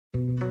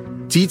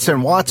Dietz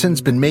and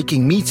Watson's been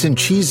making meats and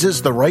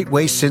cheeses the right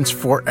way since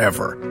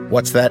forever.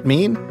 What's that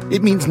mean?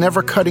 It means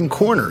never cutting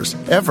corners,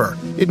 ever.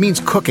 It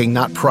means cooking,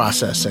 not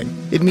processing.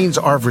 It means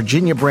our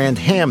Virginia brand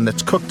ham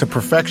that's cooked to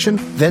perfection,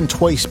 then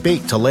twice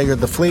baked to layer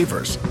the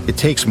flavors. It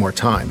takes more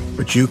time,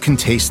 but you can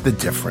taste the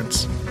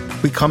difference.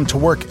 We come to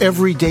work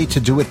every day to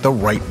do it the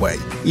right way,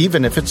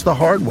 even if it's the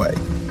hard way.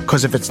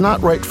 Because if it's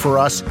not right for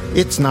us,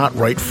 it's not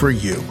right for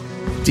you.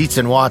 Dietz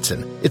and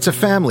Watson, it's a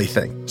family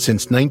thing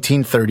since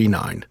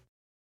 1939.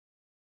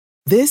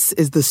 This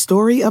is the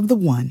story of the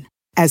one.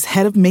 As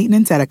head of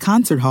maintenance at a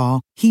concert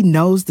hall, he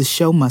knows the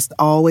show must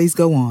always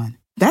go on.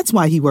 That's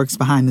why he works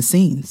behind the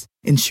scenes,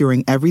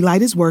 ensuring every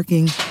light is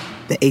working,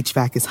 the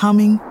HVAC is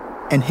humming,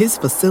 and his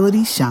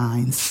facility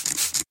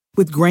shines.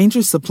 With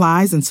Grainger's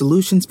supplies and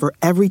solutions for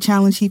every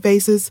challenge he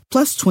faces,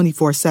 plus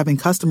 24/7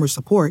 customer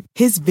support,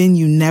 his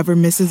venue never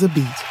misses a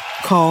beat.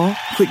 Call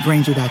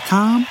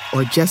quickgrainger.com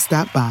or just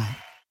stop by.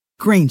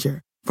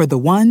 Grainger, for the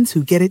ones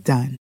who get it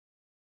done.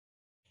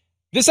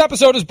 This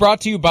episode is brought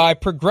to you by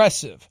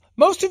Progressive.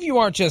 Most of you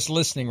aren't just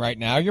listening right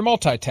now, you're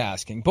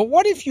multitasking. But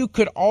what if you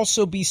could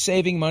also be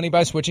saving money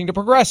by switching to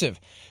Progressive?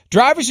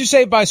 Drivers who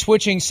save by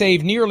switching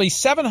save nearly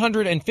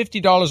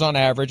 $750 on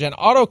average, and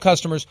auto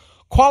customers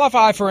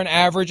qualify for an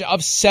average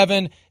of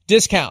 7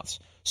 discounts.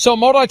 So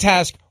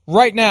multitask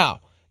right now.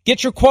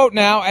 Get your quote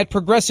now at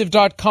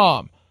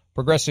Progressive.com.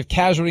 Progressive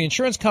Casualty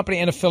Insurance Company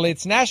and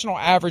affiliates. National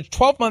average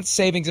 12-month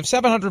savings of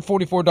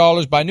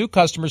 $744 by new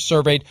customers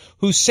surveyed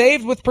who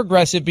saved with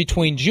Progressive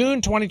between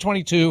June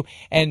 2022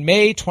 and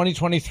May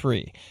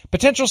 2023.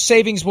 Potential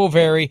savings will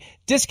vary.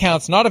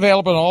 Discounts not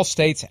available in all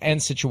states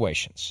and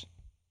situations.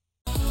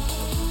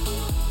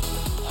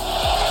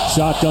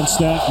 Shotgun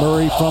snap,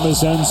 Murray from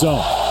his end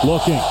zone.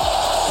 Looking.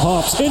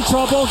 Pumps, in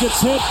trouble,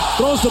 gets hit,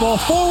 throws the ball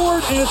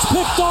forward, and it's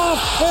picked off,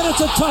 and it's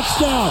a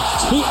touchdown.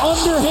 He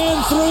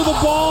underhand threw the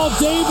ball.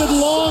 David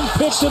Long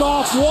picked it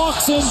off,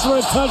 walks in for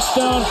a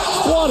touchdown.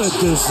 What a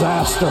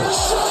disaster.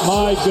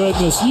 My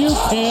goodness, you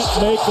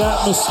can't make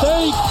that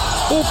mistake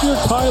if you're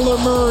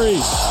Kyler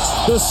Murray.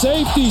 The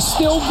safety's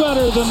still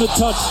better than the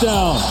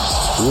touchdown.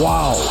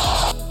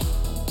 Wow.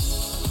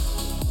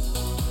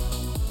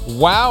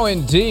 Wow,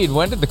 indeed.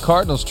 When did the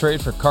Cardinals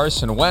trade for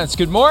Carson Wentz?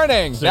 Good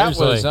morning.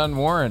 Seriously. That was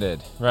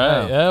unwarranted.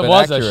 Right. No, it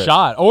was accurate. a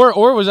shot.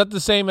 Or was that the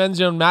same end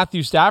zone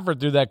Matthew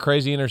Stafford threw that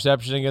crazy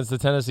interception against the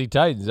Tennessee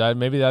Titans?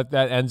 Maybe that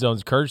end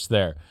zone's cursed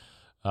there.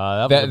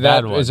 That was a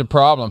bad one. Is a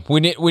problem. We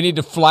need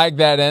to flag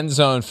that end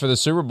zone for the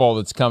Super Bowl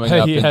that's coming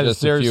up in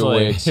just a few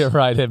weeks. You're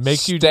right. It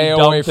makes you stay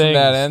do away dumb from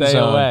that end stay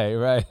zone. Away.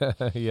 Right.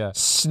 Yeah.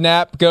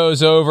 Snap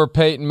goes over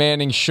Peyton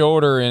Manning's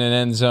shoulder in an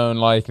end zone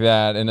like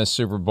that in a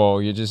Super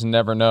Bowl. You just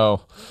never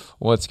know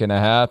what's going to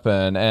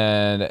happen.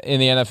 And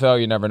in the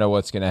NFL, you never know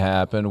what's going to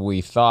happen.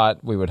 We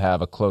thought we would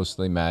have a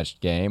closely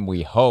matched game.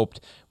 We hoped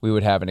we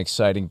would have an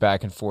exciting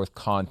back-and-forth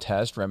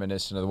contest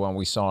reminiscent of the one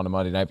we saw on a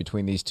Monday night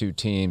between these two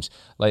teams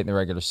late in the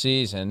regular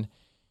season.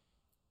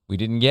 We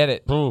didn't get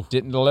it. Ooh.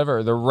 Didn't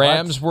deliver. The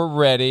Rams were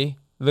ready.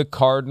 The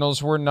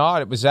Cardinals were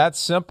not. It was that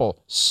simple.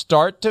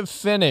 Start to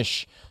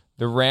finish.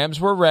 The Rams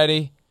were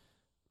ready.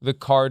 The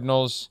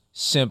Cardinals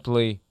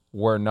simply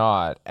were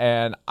not.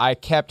 And I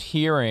kept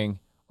hearing,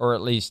 or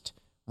at least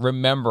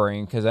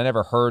remembering, because I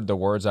never heard the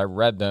words, I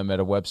read them at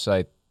a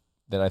website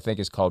that I think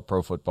is called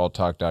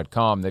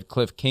ProFootballTalk.com, that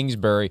Cliff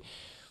Kingsbury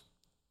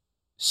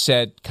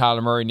said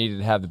Kyler Murray needed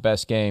to have the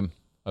best game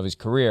of his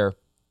career.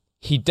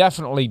 He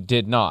definitely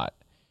did not.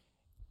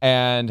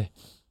 And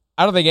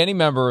I don't think any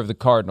member of the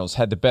Cardinals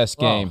had the best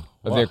game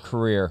of their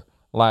career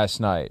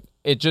last night.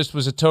 It just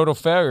was a total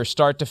failure,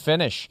 start to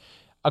finish.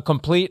 A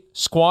complete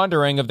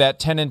squandering of that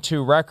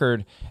 10-2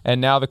 record,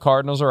 and now the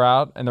Cardinals are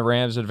out and the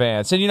Rams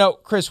advance. And,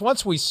 Chris,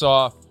 once we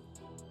saw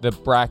the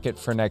bracket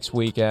for next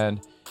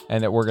weekend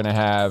and that we're going to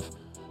have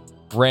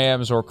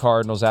Rams or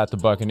Cardinals at the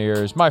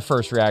Buccaneers, my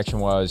first reaction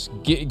was,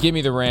 give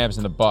me the Rams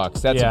and the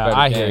Bucs. That's a better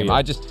I game. hear you.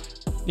 I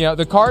just,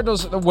 the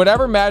Cardinals,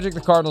 whatever magic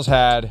the Cardinals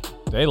had,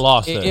 they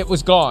lost it. It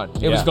was gone.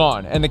 It was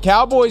gone. And the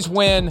Cowboys'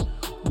 win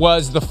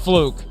was the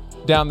fluke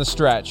down the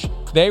stretch.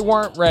 They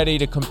weren't ready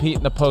to compete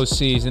in the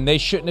postseason. They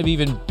shouldn't have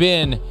even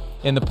been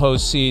in the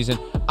postseason.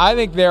 I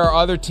think there are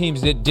other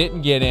teams that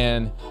didn't get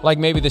in, like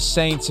maybe the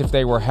Saints if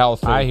they were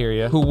healthy. I hear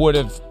you. Who would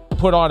have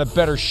put on a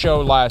better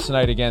show last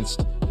night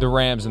against the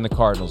Rams and the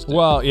Cardinals did.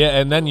 Well, yeah,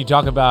 and then you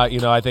talk about,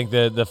 I think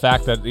the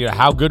fact that,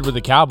 how good were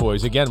the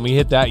Cowboys. Again, we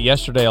hit that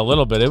yesterday a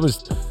little bit. It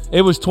was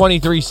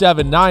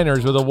 23-7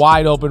 Niners with a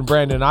wide open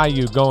Brandon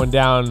Ayuk going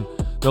down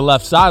the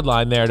left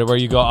sideline there to where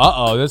you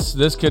go,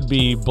 this could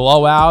be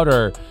blowout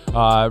or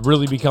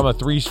really become a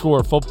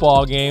 3-score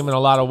football game in a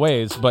lot of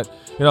ways. But,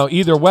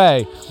 either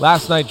way,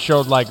 last night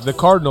showed the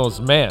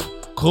Cardinals, man,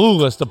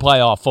 clueless to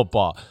playoff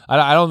football.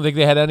 I don't think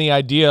they had any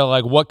idea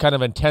what kind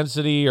of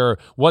intensity or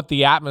what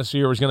the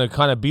atmosphere was going to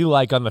kind of be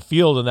like on the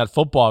field in that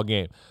football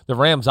game. The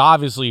Rams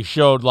obviously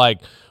showed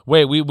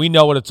wait, we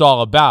know what it's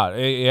all about.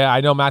 Yeah,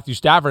 I know Matthew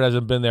Stafford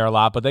hasn't been there a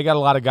lot, but they got a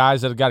lot of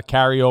guys that have got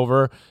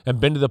carryover and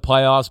been to the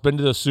playoffs, been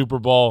to the Super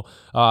Bowl.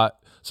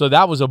 So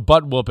that was a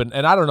butt whooping.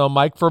 And I don't know,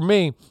 Mike, for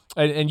me,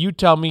 and you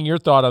tell me your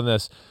thought on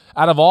this.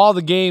 Out of all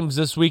the games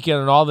this weekend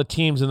and all the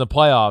teams in the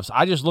playoffs,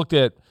 I just looked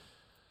at,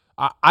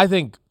 I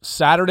think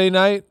Saturday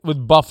night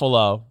with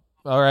Buffalo.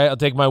 All right, I'll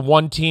take my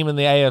one team in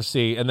the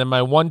AFC and then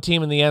my one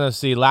team in the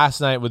NFC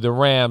last night with the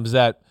Rams.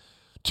 That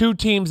two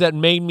teams that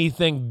made me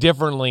think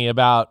differently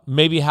about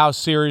maybe how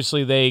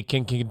seriously they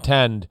can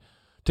contend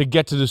to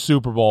get to the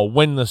Super Bowl,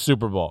 win the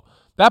Super Bowl.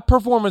 That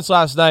performance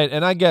last night,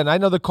 and again, I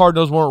know the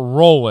Cardinals weren't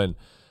rolling,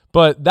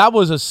 but that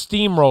was a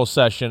steamroll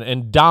session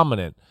and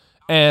dominant.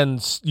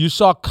 And you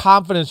saw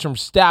confidence from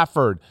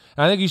Stafford.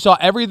 And I think you saw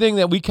everything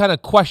that we kind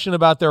of question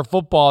about their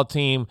football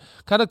team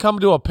kind of come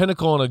to a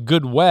pinnacle in a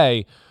good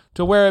way,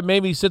 to where it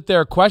made me sit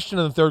there question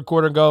in the third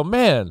quarter and go,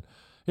 man,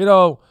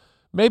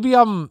 maybe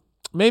I'm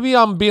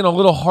being a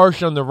little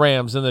harsh on the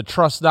Rams and the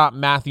trust not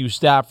Matthew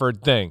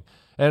Stafford thing.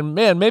 And,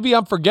 man, maybe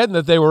I'm forgetting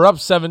that they were up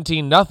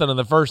 17-0 in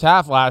the first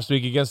half last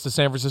week against the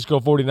San Francisco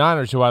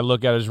 49ers, who I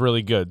look at as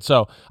really good.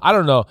 So, I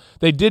don't know.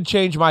 They did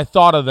change my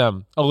thought of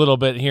them a little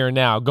bit here and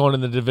now, going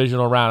in the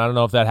divisional round. I don't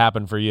know if that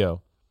happened for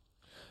you.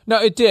 No,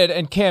 it did.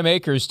 And Cam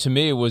Akers, to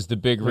me, was the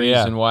big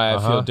reason why I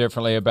feel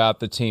differently about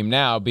the team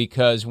now,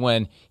 because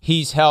when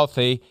he's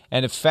healthy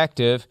and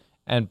effective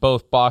and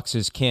both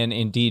boxes can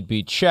indeed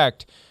be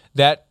checked,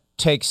 that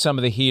takes some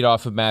of the heat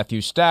off of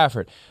Matthew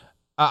Stafford.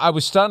 I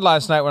was stunned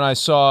last night when I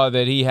saw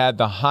that he had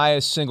the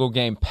highest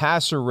single-game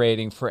passer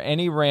rating for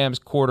any Rams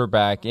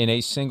quarterback in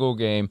a single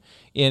game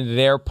in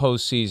their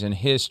postseason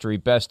history,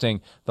 besting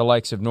the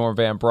likes of Norm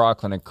Van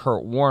Brocklin and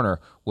Kurt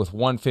Warner with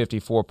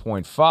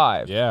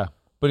 154.5. Yeah.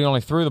 But he only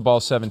threw the ball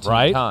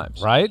 17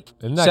 times. Right?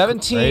 Isn't that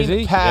 17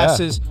 crazy?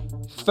 passes,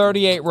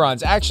 38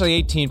 runs. Actually,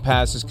 18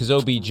 passes because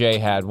OBJ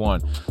had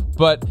one.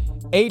 But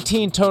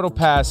 18 total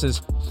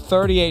passes,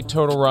 38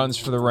 total runs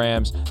for the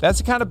Rams. That's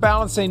the kind of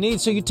balance they need.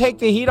 So you take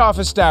the heat off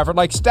of Stafford.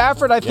 Like,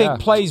 Stafford, I think,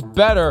 plays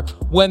better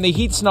when the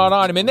heat's not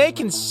on him. And they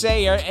can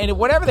say and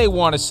whatever they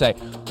want to say.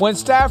 When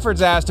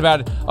Stafford's asked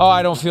about it,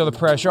 I don't feel the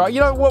pressure. You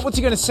know, what's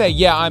he going to say?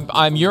 Yeah,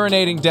 I'm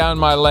urinating down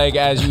my leg,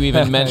 as you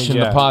even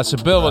mentioned the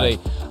possibility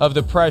of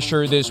the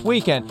pressure this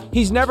weekend.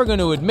 He's never going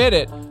to admit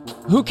it.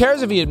 Who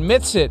cares if he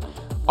admits it?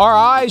 Our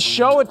eyes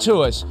show it to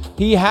us.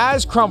 He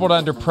has crumbled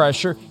under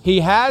pressure.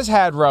 He has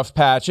had rough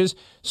patches.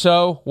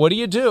 So what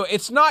do?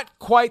 It's not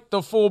quite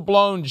the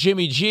full-blown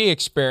Jimmy G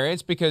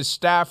experience, because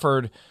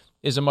Stafford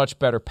is a much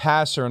better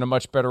passer and a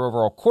much better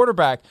overall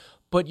quarterback,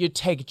 but you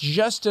take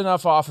just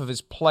enough off of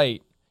his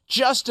plate,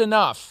 just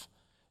enough,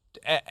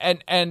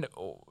 and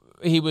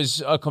he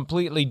was a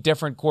completely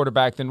different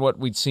quarterback than what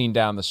we'd seen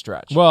down the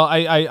stretch. Well,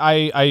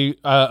 I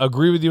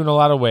agree with you in a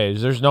lot of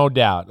ways. There's no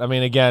doubt. I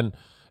mean, again,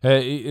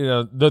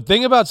 the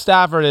thing about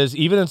Stafford is,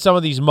 even in some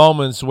of these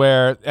moments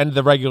where end of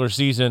the regular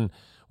season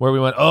where we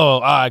went,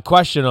 I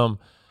question him,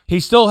 he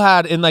still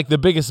had, in like the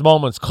biggest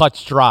moments,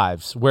 clutch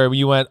drives where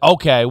you went,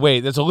 okay,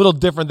 wait, that's a little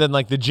different than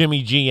like the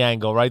Jimmy G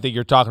angle, right, that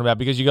you're talking about,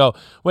 because you go,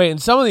 wait, in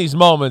some of these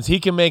moments he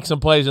can make some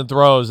plays and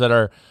throws that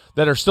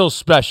are still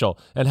special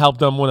and help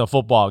them win a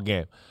football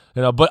game.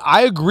 But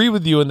I agree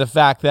with you in the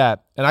fact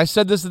that, and I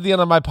said this at the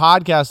end of my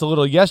podcast a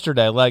little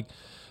yesterday, like,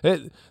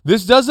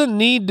 this doesn't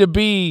need to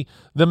be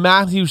the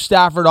Matthew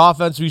Stafford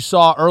offense we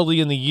saw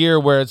early in the year,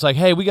 where it's like,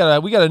 hey, we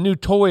got a new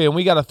toy and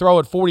we got to throw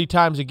it 40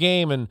 times a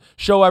game and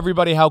show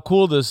everybody how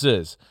cool this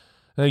is.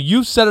 Now,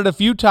 you've said it a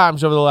few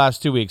times over the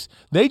last 2 weeks.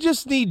 They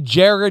just need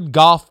Jared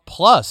Goff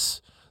plus.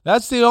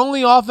 That's the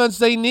only offense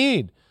they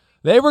need.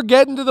 They were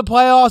getting to the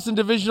playoffs and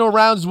divisional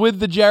rounds with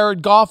the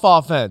Jared Goff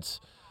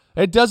offense.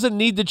 It doesn't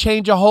need to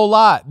change a whole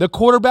lot. The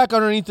quarterback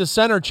underneath the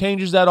center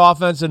changes that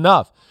offense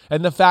enough.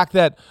 And the fact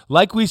that,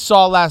 like we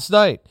saw last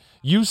night,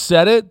 you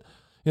said it,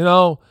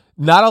 not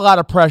a lot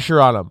of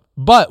pressure on him.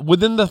 But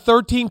within the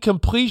 13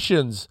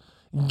 completions,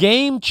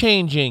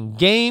 game-changing,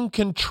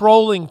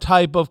 game-controlling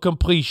type of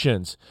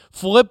completions,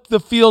 flip the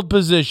field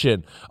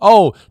position.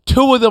 2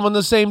 of them on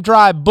the same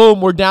drive,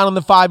 boom, we're down on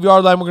the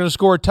 5-yard line, we're going to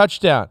score a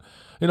touchdown.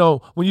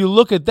 When you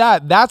look at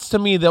that, that's to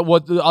me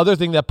what the other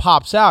thing that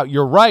pops out.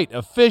 You're right,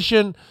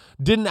 efficient,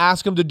 didn't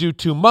ask him to do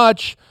too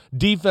much.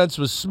 Defense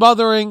was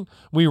smothering.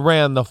 We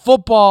ran the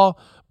football,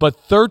 but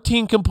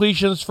 13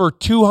 completions for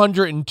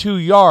 202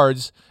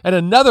 yards and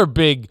another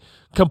big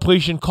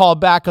completion called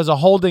back as a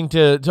holding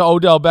to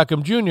Odell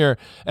Beckham Jr.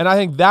 And I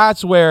think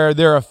that's where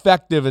they're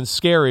effective and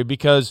scary,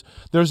 because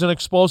there's an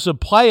explosive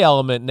play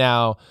element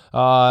now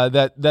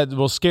that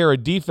will scare a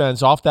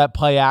defense off that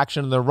play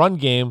action in the run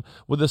game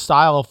with the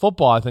style of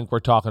football I think we're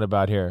talking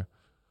about here.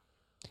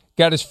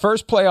 Got his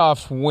first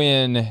playoff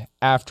win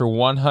after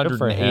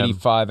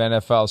 185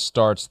 NFL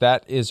starts.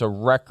 That is a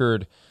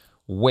record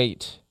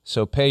weight.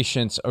 So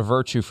patience, a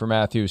virtue for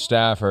Matthew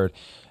Stafford.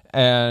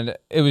 And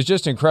it was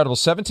just incredible.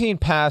 17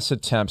 pass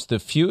attempts, the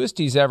fewest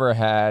he's ever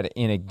had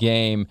in a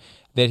game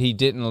that he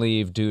didn't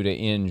leave due to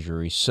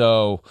injury.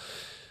 So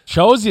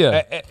shows you.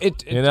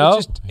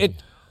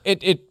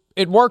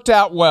 It worked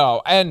out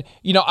well. And,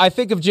 I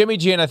think of Jimmy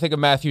G and I think of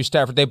Matthew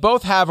Stafford. They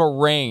both have a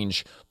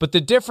range, but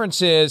the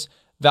difference is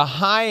the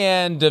high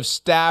end of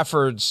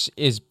Stafford's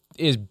is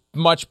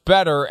much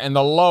better and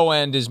the low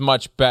end is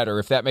much better,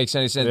 if that makes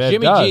any sense. It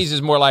Jimmy does. G's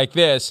is more like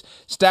this.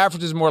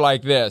 Stafford is more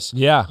like this.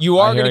 Yeah, You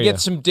are I going to hear get you.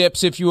 some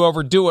dips if you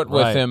overdo it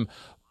with Right. him,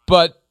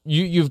 but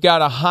you've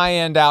got a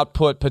high-end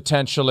output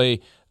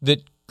potentially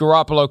that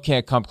Garoppolo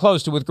can't come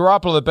close to. With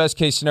Garoppolo, the best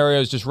case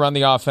scenario is just run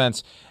the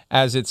offense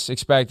as it's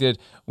expected.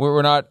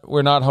 We're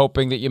not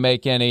hoping that you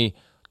make any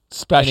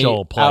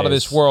Special plays. out of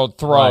this world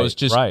throws. Right,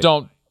 Just right.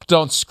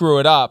 don't screw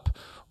it up.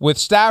 With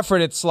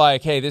Stafford, it's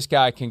like, hey, this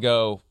guy can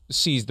go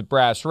seize the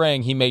brass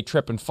ring. He may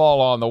trip and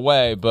fall on the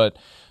way, but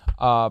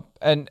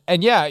and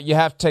yeah, you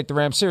have to take the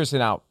Rams seriously.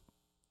 Now,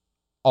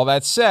 all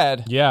that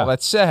said,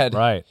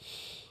 Right.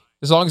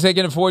 as long as they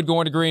can avoid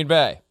going to Green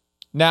Bay.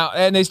 Now,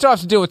 and they still have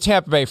to deal with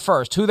Tampa Bay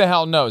first. Who the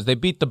hell knows? They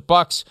beat the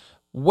Bucs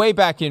way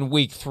back in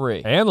Week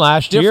 3. And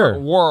last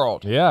Different year.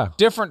 world. Yeah.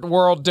 Different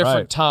world, different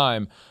Right.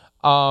 time.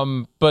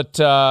 But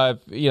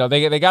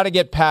they got to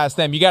get past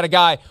them. You got a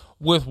guy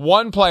with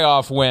one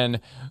playoff win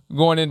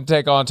going in to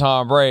take on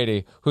Tom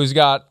Brady, who's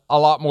got a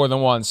lot more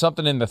than one,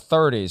 something in the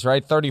 30s,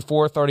 right?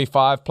 34,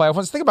 35 playoff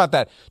wins. Think about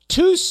that.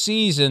 2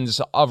 seasons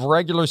of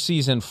regular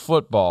season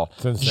football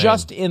insane.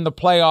 just in the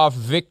playoff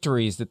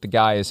victories that the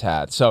guy has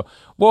had. So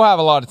we'll have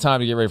a lot of time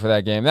to get ready for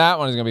that game. That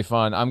one is going to be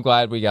fun. I'm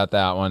glad we got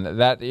that one.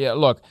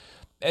 Look,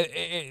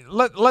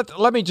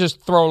 let me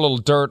just throw a little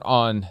dirt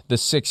on the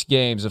 6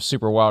 games of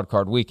Super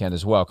Wildcard Weekend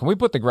as well. Can we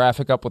put the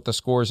graphic up with the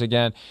scores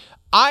again?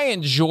 I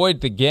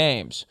enjoyed the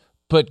games,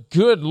 but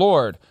good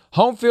Lord,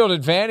 home field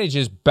advantage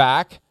is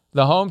back.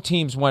 The home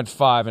teams went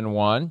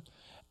 5-1,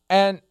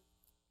 and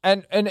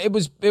it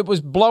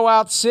was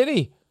blowout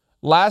city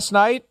last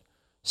night,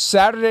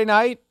 Saturday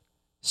night,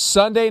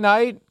 Sunday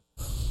night,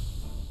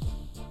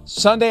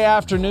 Sunday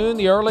afternoon,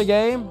 the early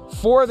game.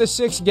 4 of the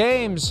 6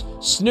 games,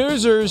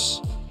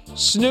 snoozers,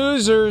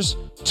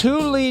 2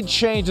 lead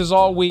changes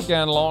all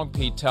weekend long,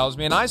 Pete tells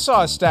me. And I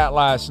saw a stat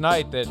last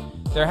night that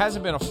there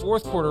hasn't been a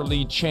fourth quarter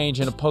lead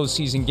change in a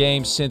postseason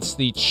game since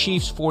the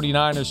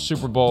Chiefs-49ers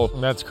Super Bowl.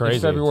 That's crazy.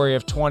 In February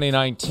of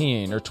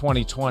 2019 or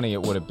 2020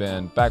 it would have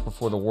been, back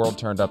before the world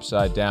turned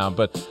upside down.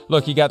 But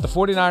look, you got the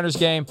 49ers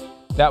game.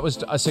 That was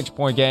a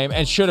 6-point game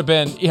and should have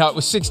been, it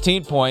was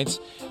 16 points.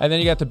 And then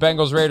you got the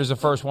Bengals-Raiders. The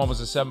first one was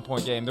a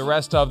 7-point game. The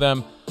rest of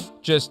them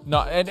just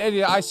not. And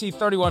I see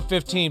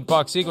 31-15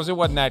 Bucs-Eagles. It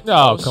wasn't that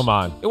close. Oh, come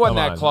on. It wasn't Come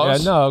that on.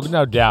 close. Yeah,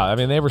 no doubt. I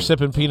mean, they were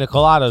sipping pina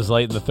coladas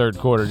late in the third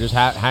quarter, just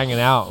hanging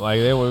out. Like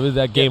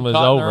that game was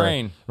caught in the over.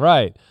 rain.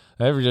 Right.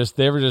 They were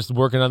just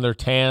working on their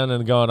tan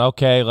and going,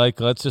 okay, like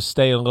let's just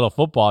stay in a little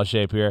football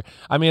shape here.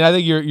 I mean, I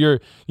think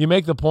you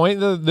make the point.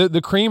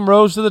 The cream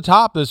rose to the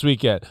top this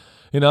weekend.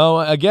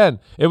 Again,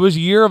 it was a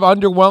year of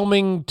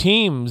underwhelming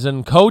teams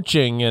and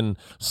coaching and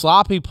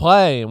sloppy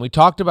play, and we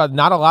talked about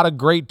not a lot of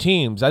great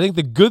teams. I think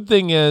the good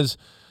thing is,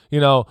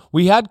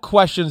 we had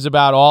questions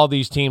about all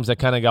these teams that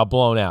kind of got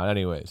blown out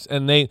anyways,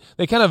 and they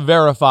kind of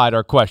verified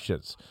our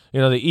questions.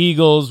 The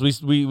Eagles,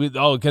 we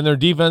can their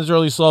defense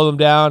really slow them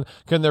down?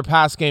 Can their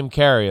pass game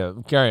carry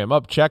them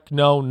up? Check,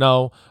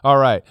 no. All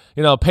right.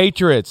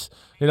 Patriots,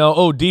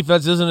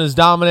 defense isn't as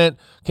dominant.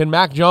 Can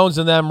Mac Jones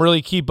and them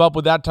really keep up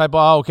with that type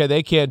of, okay,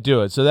 they can't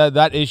do it. So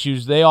that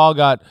issues, they all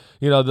got,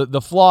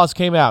 the flaws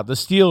came out. The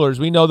Steelers,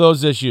 we know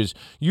those issues.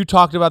 You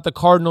talked about the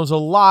Cardinals a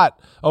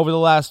lot over the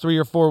last 3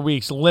 or 4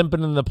 weeks,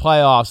 limping in the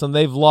playoffs, and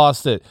they've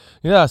lost it.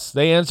 Yes,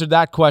 they answered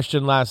that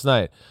question last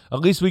night. At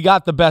least we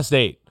got the best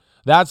 8.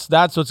 That's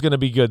what's going to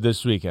be good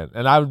this weekend.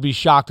 And I would be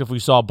shocked if we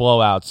saw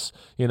blowouts,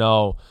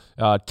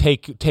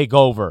 take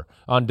over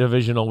on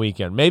divisional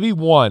weekend. Maybe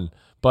one.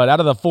 But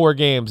out of the 4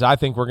 games, I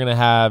think we're going to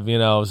have,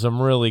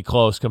 some really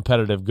close,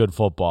 competitive, good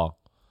football.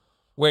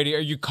 Wait, are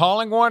you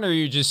calling one, or are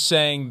you just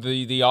saying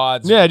the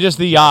odds? Yeah, just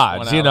the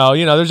odds. one out?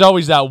 There's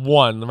always that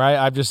one, right?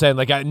 I'm just saying,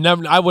 like I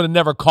would have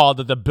never called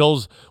that the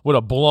Bills would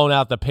have blown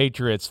out the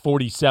Patriots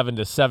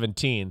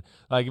 47-17.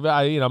 Like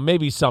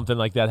maybe something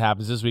like that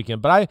happens this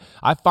weekend, but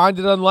I find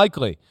it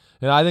unlikely.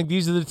 And I think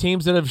these are the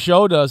teams that have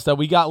showed us that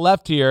we got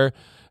left here.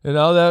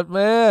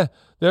 That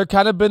they're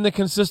kind of been the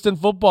consistent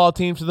football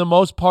teams for the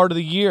most part of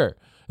the year.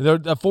 The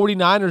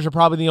 49ers are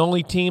probably the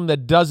only team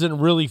that doesn't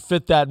really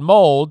fit that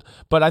mold.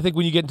 But I think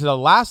when you get into the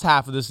last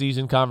half of the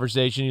season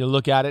conversation, you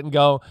look at it and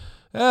go,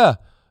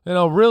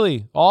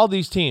 really, all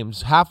these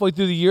teams, halfway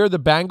through the year, the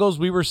Bengals,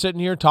 we were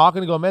sitting here talking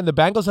and go, man, the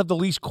Bengals have the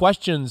least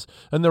questions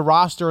in the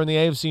roster in the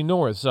AFC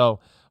North. So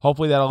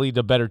hopefully that'll lead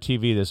to better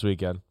TV this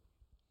weekend.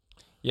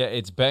 Yeah,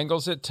 it's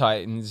Bengals at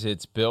Titans,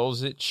 it's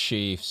Bills at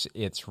Chiefs,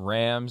 it's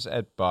Rams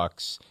at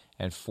Bucks,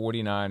 and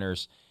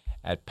 49ers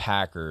at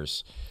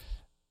Packers.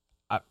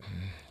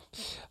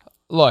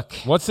 Look,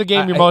 what's the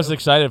game you're most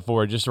excited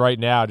for just right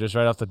now, just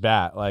right off the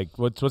bat? Like,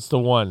 what's the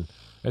one?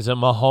 Is it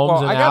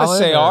Mahomes and I gotta Allen,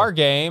 say, or? our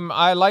game.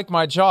 I like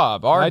my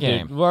job. Our I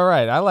game. do. Well,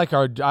 right. I like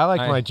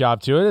my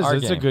job too. It's a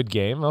game. good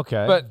game.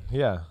 Okay. But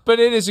yeah. But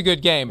it is a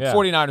good game. Yeah.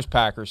 49ers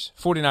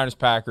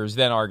Packers.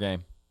 Then our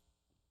game.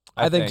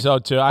 I think so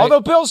too.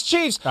 Although Bills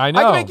Chiefs, I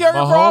know. I can make the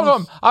argument for all of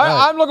them.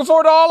 Right. I'm looking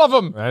forward to all of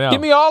them. I know.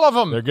 Give me all of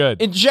them. They're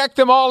good. Inject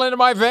them all into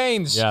my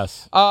veins.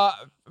 Yes.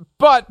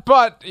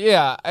 But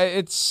yeah,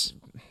 it's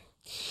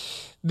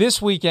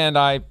this weekend,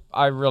 I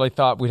really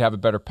thought we'd have a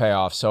better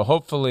payoff. So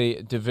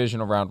hopefully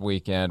divisional round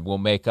weekend will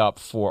make up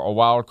for a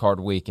wild card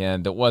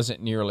weekend that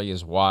wasn't nearly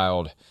as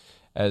wild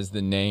as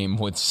the name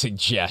would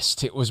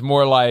suggest. It was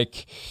more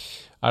like,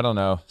 I don't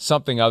know,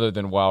 something other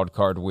than wild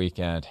card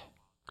weekend.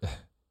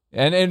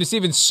 And it's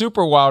even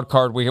super wild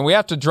card weekend. We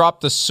have to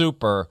drop the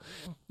super.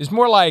 It's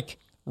more like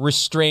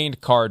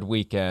restrained card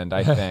weekend,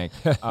 I think.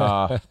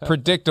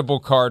 Predictable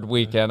card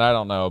weekend, I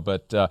don't know.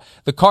 But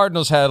the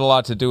Cardinals had a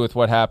lot to do with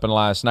what happened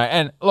last night.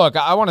 And look,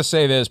 I want to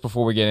say this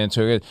before we get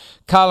into it.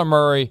 Kyler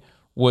Murray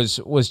was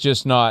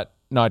just not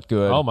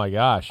good. Oh, my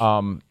gosh.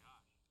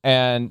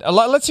 And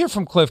let's hear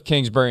from Cliff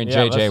Kingsbury and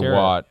J.J.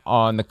 Watt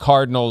on the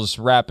Cardinals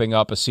wrapping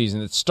up a season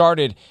that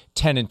started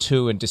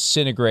 10-2 and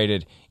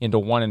disintegrated into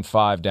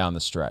 1-5 down the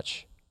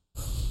stretch.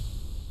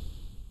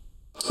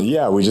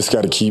 Yeah, we just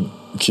got to keep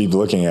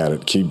looking at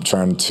it, keep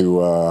trying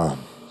to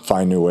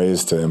find new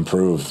ways to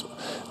improve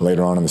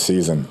later on in the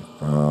season,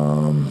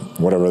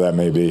 whatever that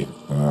may be.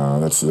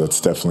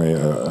 That's definitely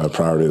a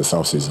priority this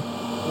offseason.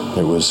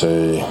 It was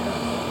a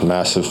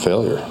massive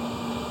failure.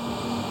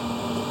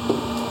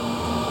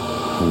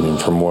 I mean,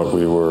 from what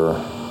we were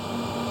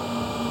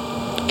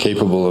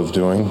capable of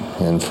doing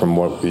and from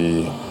what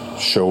we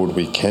showed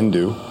we can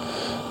do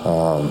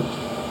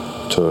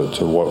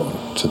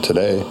to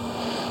today,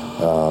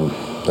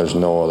 there's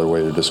no other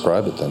way to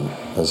describe it than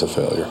as a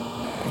failure.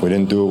 We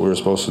didn't do what we were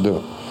supposed to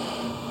do.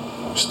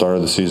 We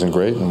started the season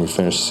great and we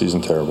finished the season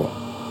terrible.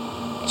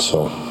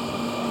 So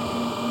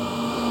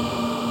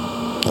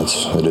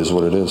it is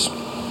what it is.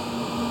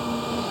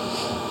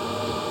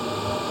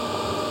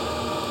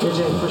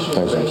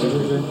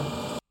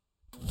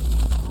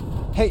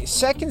 Hey,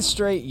 second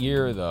straight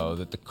year, though,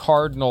 that the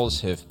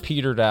Cardinals have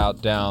petered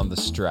out down the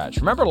stretch.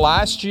 Remember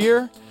last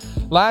year?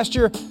 Last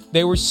year,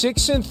 they were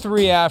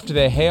 6-3 after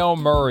the Hail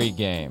Murray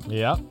game.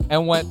 Yeah.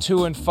 And went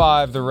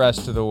 2-5 the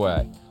rest of the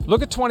way.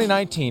 Look at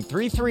 2019,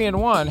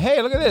 3-3-1.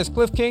 Hey, look at this.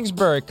 Cliff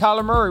Kingsbury,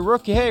 Kyler Murray,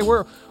 rookie. Hey,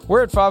 we're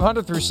at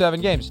 500 through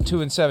 7 games,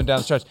 2-7 down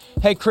the stretch.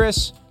 Hey,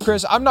 Chris,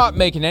 I'm not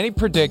making any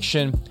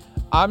prediction.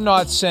 I'm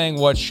not saying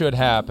what should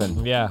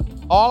happen. Yeah.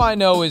 All I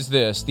know is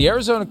this. The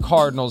Arizona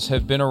Cardinals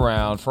have been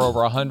around for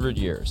over 100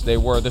 years. They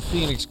were the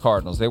Phoenix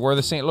Cardinals. They were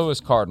the St. Louis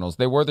Cardinals.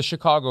 They were the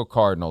Chicago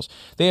Cardinals.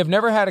 They have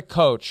never had a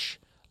coach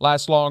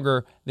last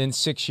longer than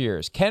 6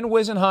 years. Ken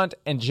Whisenhunt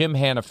and Jim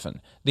Hanifan,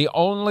 the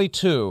only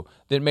two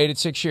that made it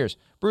 6 years.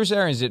 Bruce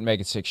Arians didn't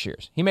make it 6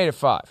 years. He made it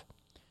 5.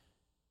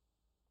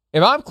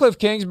 If I'm Cliff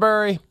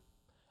Kingsbury,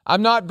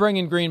 I'm not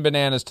bringing green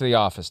bananas to the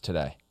office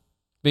today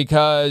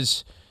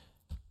because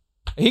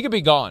he could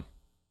be gone.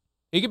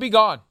 He could be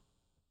gone.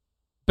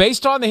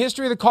 Based on the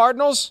history of the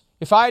Cardinals,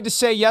 if I had to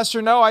say yes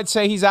or no, I'd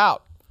say he's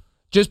out.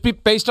 Just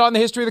based on the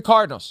history of the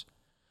Cardinals.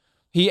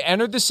 He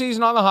entered the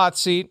season on the hot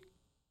seat.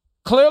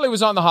 Clearly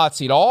was on the hot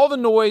seat. All the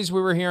noise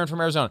we were hearing from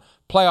Arizona.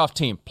 Playoff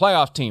team,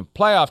 playoff team,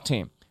 playoff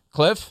team.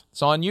 Cliff,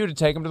 it's on you to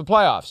take him to the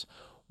playoffs.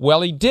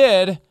 Well, he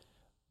did,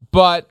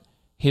 but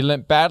he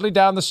limped badly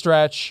down the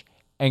stretch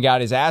and got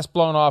his ass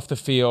blown off the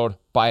field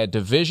by a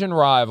division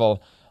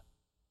rival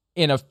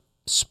in a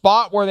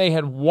spot where they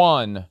had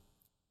won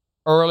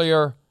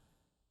earlier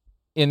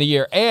in the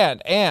year.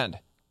 And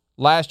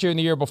last year and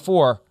the year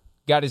before,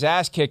 got his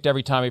ass kicked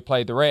every time he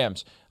played the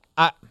Rams.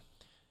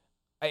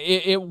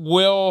 It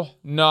will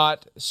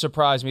not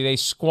surprise me. They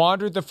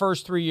squandered the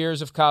first 3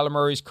 years of Kyler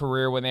Murray's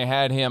career when they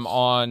had him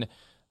on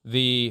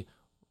the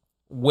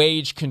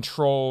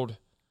wage-controlled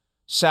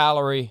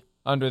salary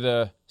under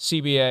the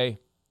CBA.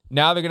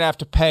 Now they're going to have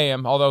to pay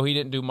him, although he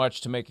didn't do much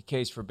to make a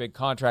case for a big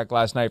contract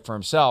last night for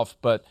himself.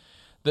 But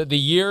the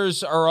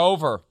years are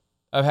over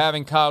of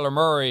having Kyler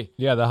Murray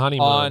the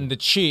honeymoon on the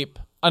cheap,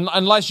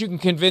 unless you can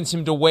convince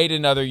him to wait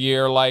another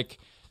year like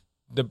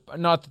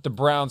not that the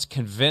Browns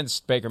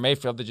convinced Baker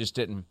Mayfield, they just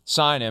didn't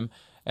sign him.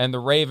 And the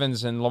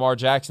Ravens and Lamar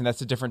Jackson,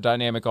 that's a different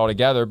dynamic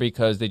altogether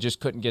because they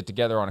just couldn't get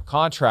together on a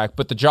contract.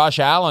 But the Josh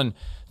Allen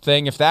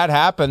thing, if that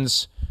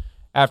happens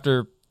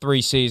after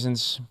 3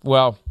 seasons,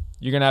 well,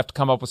 you're going to have to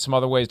come up with some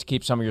other ways to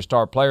keep some of your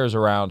star players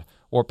around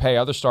or pay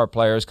other star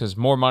players because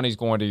more money's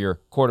going to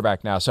your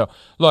quarterback now. So,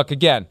 look,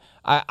 again,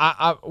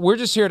 we're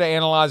just here to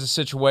analyze the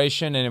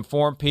situation and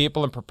inform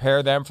people and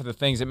prepare them for the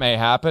things that may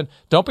happen.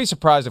 Don't be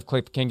surprised if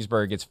Cliff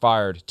Kingsbury gets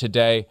fired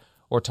today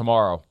or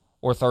tomorrow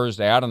or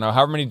Thursday. I don't know,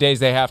 however many days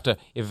they have to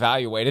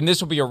evaluate. And this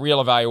will be a real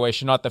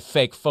evaluation, not the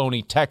fake,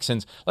 phony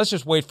Texans. Let's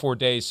just wait 4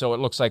 days so it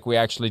looks like we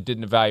actually did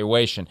an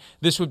evaluation.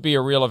 This would be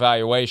a real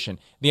evaluation.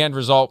 The end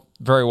result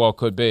very well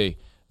could be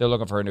they're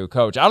looking for a new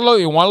coach. I don't know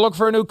if you want to look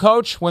for a new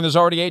coach when there's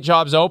already 8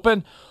 jobs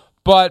open,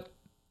 but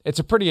it's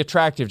a pretty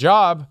attractive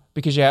job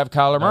because you have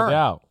Kyler Murray.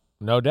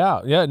 No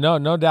doubt. Yeah, no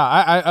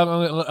doubt.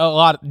 A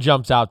lot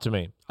jumps out to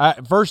me.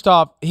 First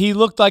off, he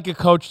looked like a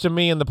coach to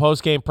me in the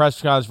post-game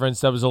press conference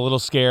that was a little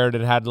scared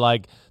and had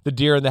like the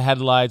deer in the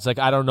headlights. Like,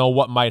 I don't know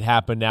what might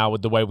happen now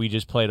with the way we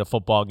just played a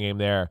football game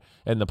there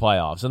in the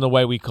playoffs and the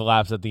way we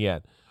collapsed at the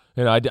end.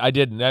 You know, I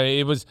didn't.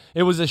 It was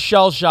a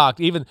shell shock.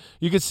 Even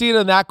you could see it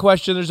in that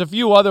question. There's a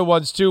few other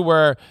ones too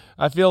where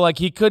I feel like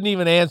he couldn't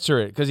even answer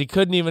it because he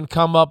couldn't even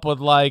come up with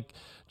like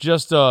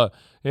just a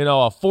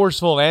a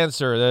forceful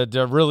answer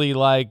to really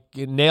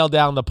nail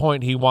down the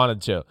point he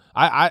wanted to.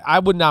 I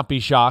would not be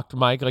shocked,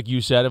 Mike, like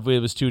you said, if it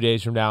was 2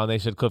 days from now and they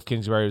said Cliff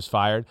Kingsbury was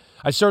fired.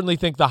 I certainly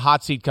think the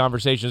hot seat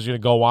conversation is going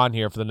to go on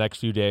here for the next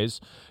few days.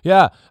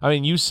 Yeah, I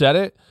mean, you said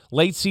it.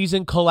 Late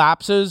season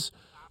collapses.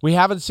 We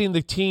haven't seen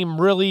the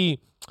team really,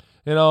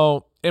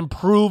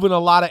 improve in a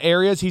lot of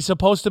areas. He's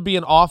supposed to be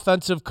an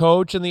offensive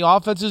coach, and the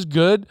offense is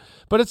good,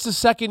 but it's the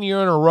second year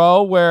in a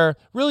row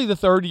really the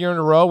third year in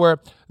a row where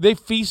they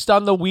feast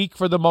on the weak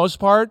for the most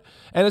part,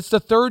 and it's the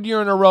third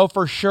year in a row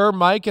for sure,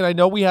 Mike, and I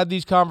know we had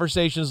these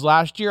conversations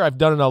last year. I've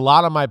done it a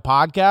lot on my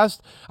podcast.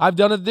 I've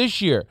done it this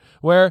year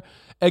where,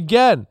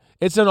 again,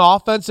 it's an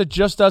offense that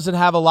just doesn't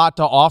have a lot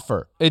to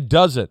offer. It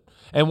doesn't.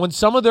 And when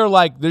some of their,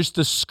 there's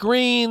the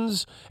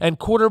screens and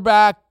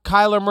quarterback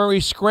Kyler Murray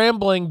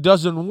scrambling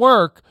doesn't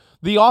work,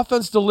 the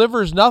offense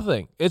delivers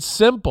nothing. It's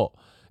simple.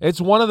 It's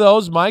one of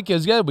those, Mike, we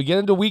get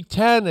into week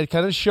 10, it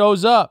kind of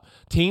shows up.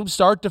 Teams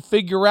start to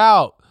figure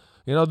out,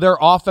 their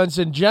offense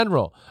in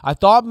general. I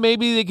thought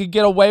maybe they could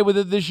get away with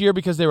it this year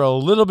because they were a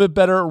little bit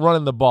better at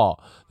running the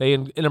ball. They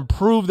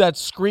improved that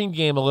screen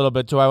game a little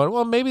bit too. I went,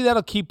 well, maybe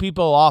that'll keep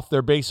people off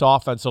their base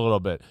offense a little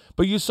bit.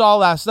 But you saw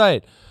last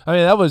night,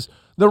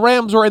 the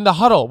Rams were in the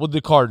huddle with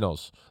the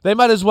Cardinals. They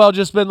might as well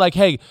just been like,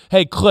 hey,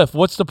 Cliff,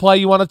 what's the play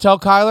you want to tell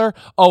Kyler?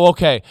 Oh,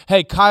 okay.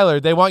 Hey,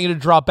 Kyler, they want you to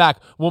drop back.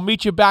 We'll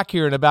meet you back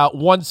here in about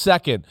 1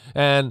 second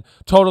and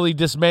totally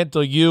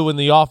dismantle you and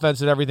the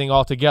offense and everything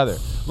altogether.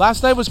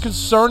 Last night was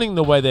concerning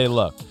the way they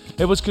looked.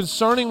 It was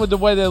concerning with the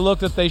way they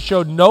looked that they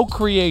showed no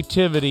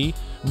creativity,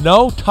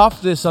 no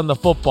toughness on the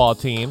football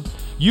team.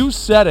 You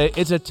said it.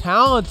 It's a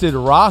talented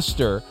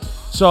roster.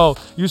 So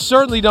you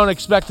certainly don't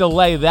expect to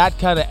lay that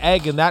kind of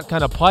egg in that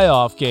kind of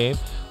playoff game.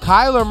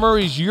 Kyler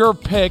Murray's your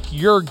pick,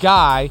 your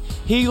guy.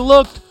 He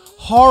looked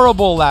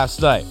horrible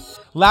last night.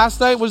 Last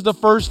night was the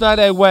first night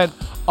I went,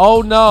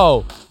 oh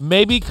no,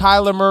 maybe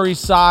Kyler Murray's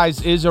size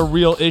is a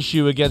real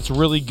issue against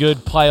really good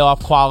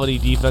playoff quality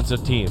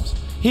defensive teams.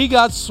 He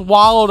got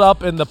swallowed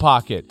up in the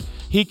pocket.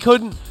 He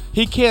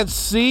can't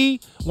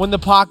see when the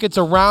pockets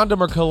around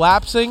him are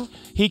collapsing.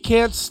 He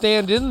can't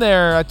stand in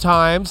there at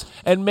times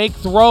and make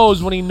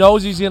throws when he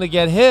knows he's going to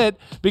get hit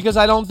because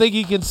I don't think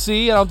he can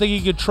see. I don't think he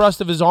can trust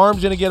if his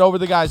arm's going to get over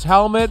the guy's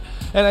helmet.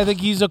 And I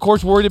think he's, of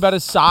course, worried about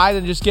his size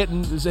and just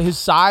getting his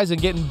size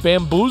and getting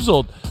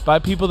bamboozled by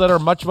people that are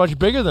much, much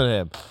bigger than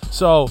him.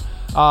 So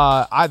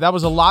that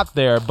was a lot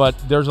there, but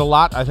there's a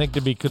lot, I think,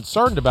 to be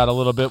concerned about a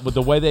little bit with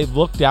the way they've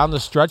looked down the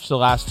stretch the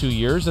last 2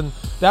 years. And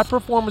that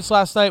performance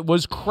last night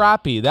was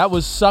crappy. That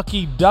was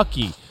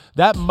sucky-ducky.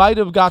 That might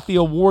have got the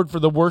award for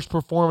the worst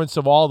performance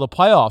of all the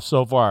playoffs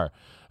so far.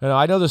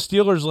 I know the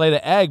Steelers laid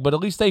an egg, but at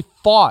least they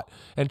fought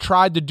and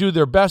tried to do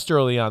their best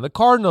early on. The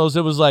Cardinals,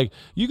 it was like,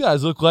 you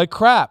guys look like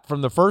crap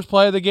from the first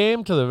play of the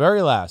game to the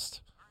very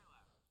last.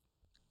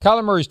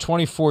 Kyler Murray's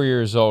 24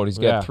 years old. He's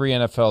got 3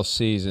 NFL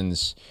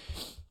seasons,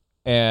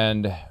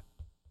 and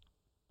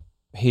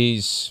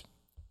he's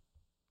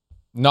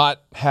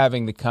not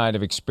having the kind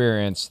of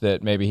experience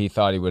that maybe he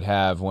thought he would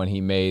have when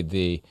he made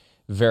the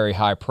very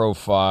high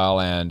profile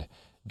and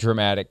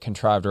dramatic,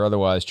 contrived or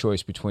otherwise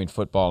choice between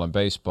football and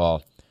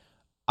baseball.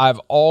 I've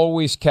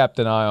always kept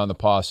an eye on the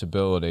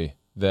possibility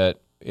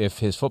that if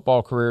his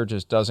football career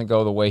just doesn't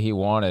go the way he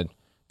wanted,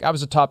 guy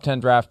was a top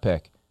 10 draft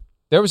pick.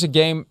 There was a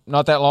game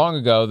not that long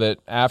ago that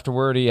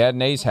afterward he had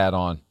an A's hat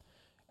on.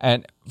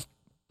 And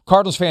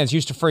Cardinals fans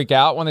used to freak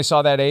out when they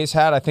saw that A's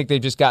hat. I think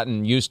they've just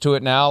gotten used to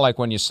it now. Like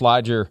when you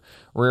slide your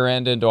rear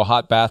end into a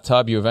hot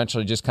bathtub, you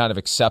eventually just kind of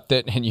accept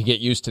it and you get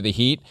used to the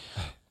heat.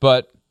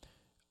 But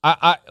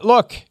I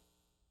look,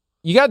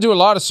 you got to do a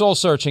lot of soul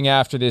searching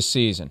after this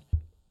season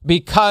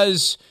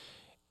because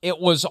it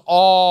was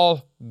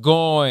all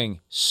going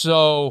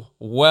so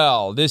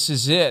well. This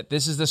is it.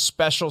 This is the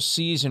special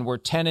season. We're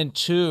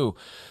 10-2.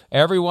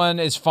 Everyone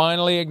is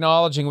finally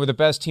acknowledging we're the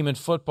best team in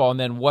football. And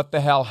then what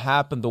the hell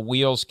happened? The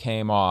wheels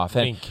came off.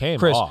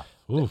 Chris, off.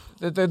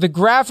 The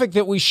graphic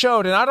that we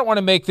showed, and I don't want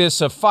to make this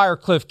a Fire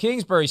Cliff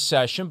Kingsbury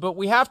session, but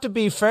we have to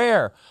be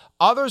fair.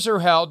 Others are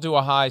held to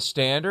a high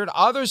standard.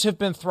 Others have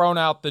been thrown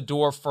out the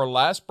door for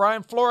less.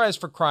 Brian Flores,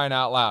 for crying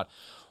out loud.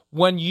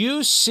 When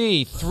you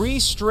see 3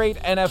 straight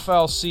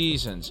NFL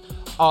seasons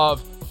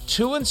of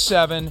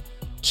 2-7,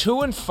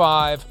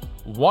 2-5,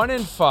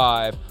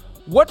 1-5,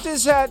 what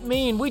does that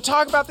mean? We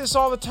talk about this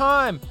all the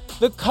time.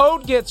 The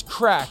code gets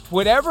cracked.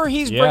 Whatever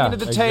he's bringing to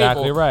the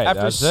table, right.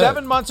 After That's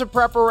 7 months of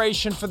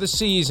preparation for the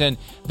season,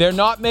 they're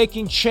not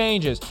making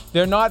changes.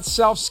 They're not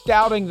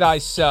self-scouting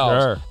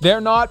thyself. Sure. They're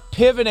not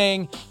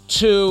pivoting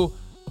to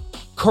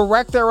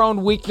correct their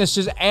own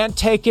weaknesses and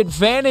take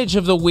advantage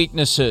of the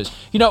weaknesses.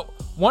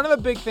 One of the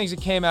big things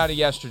that came out of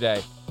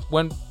yesterday,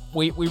 when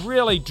we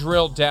really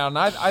drilled down,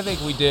 I think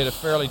we did a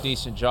fairly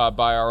decent job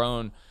by our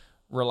own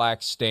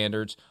relaxed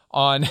standards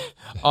on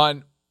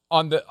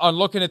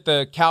looking at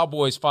the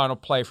Cowboys' final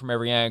play from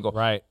every angle.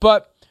 Right.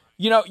 But,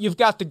 you've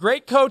got the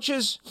great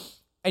coaches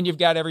and you've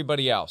got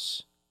everybody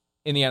else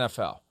in the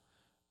NFL.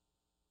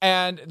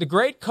 And the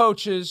great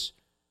coaches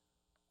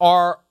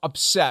are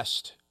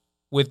obsessed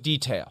with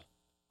detail.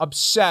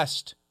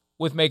 obsessed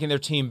with making their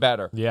team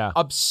better. Yeah.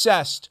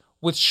 Obsessed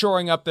with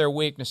shoring up their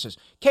weaknesses.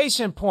 Case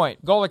in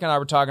point, Golic and I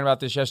were talking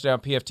about this yesterday on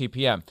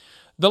PFTPM.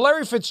 The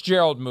Larry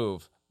Fitzgerald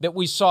move that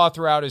we saw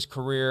throughout his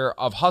career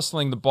of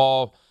hustling the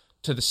ball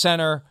to the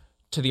center,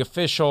 to the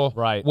official,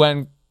 right,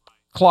 when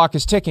clock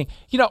is ticking.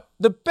 You know,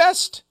 the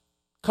best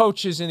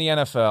coaches in the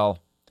NFL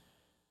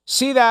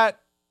see that,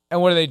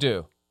 and what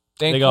do?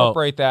 They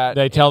incorporate that.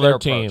 They tell their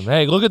approach. team,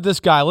 hey, look at this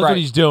guy. Look what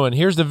he's doing.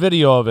 Here's the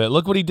video of it.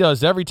 Look what he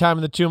does every time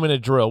in the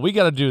 2-minute drill. We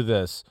got to do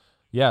this.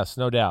 Yes,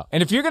 no doubt.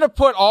 And if you're going to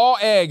put all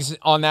eggs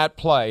on that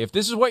play, if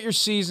this is what your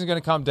season is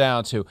going to come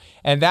down to,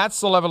 and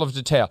that's the level of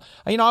detail.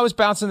 You know, I was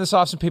bouncing this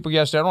off some people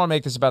yesterday. I don't want to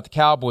make this about the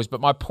Cowboys,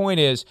 but my point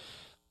is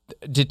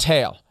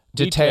detail,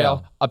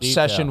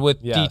 obsession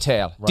with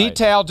detail. Right.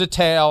 Detail.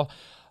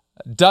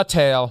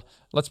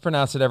 Let's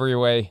pronounce it every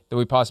way that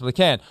we possibly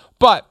can.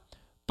 But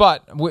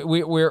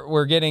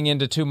we're getting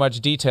into too much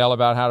detail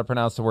about how to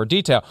pronounce the word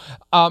detail.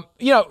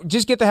 You know,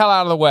 just get the hell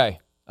out of the way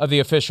of the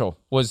official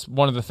was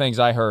one of the things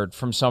I heard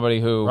from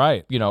somebody who,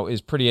 you know, is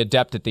pretty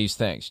adept at these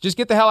things. Just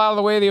get the hell out of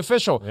the way of the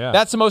official. Yeah.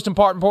 That's the most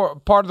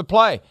important part of the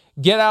play.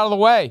 Get out of the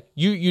way.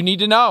 You need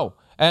to know.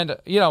 And,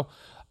 you know,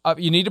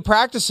 you need to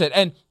practice it.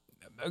 And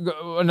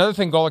another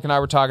thing Golic and I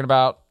were talking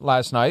about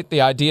last night,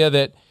 the idea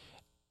that,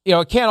 you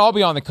know, it can't all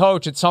be on the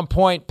coach. At some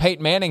point,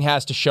 Peyton Manning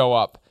has to show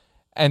up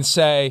and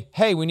say,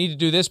 hey, we need to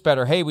do this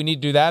better. Hey, we need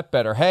to do that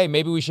better. Hey,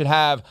 maybe we should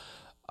have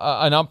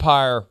an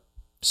umpire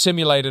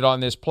simulated on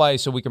this play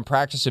so we can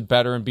practice it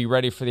better and be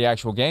ready for the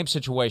actual game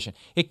situation.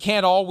 It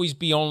can't always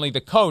be only the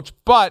coach,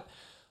 but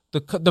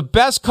the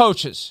best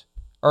coaches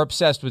are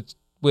obsessed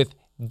with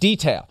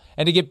detail.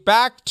 And to get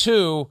back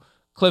to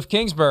Cliff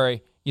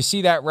Kingsbury, you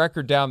see that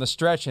record down the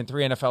stretch in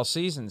 3 NFL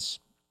seasons.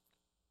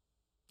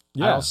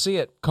 Yeah. I don't see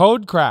it.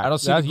 Code crack. I don't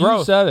see the growth.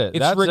 You said it.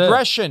 It's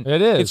regression.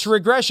 It is. It's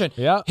regression.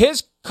 Yeah.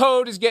 His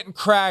code is getting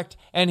cracked,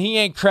 and he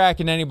ain't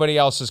cracking anybody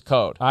else's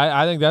code.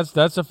 I think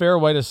that's a fair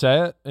way to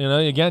say it. You know,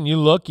 again,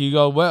 you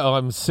go,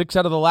 well, 6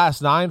 out of the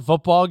last 9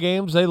 football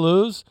games they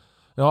lose.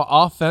 You know,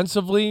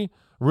 offensively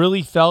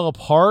really fell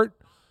apart.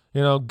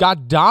 You know,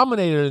 got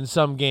dominated in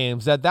some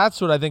games.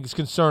 That's what I think is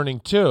concerning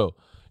too.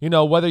 You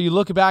know, whether you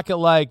look back at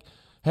like,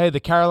 hey,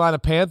 the Carolina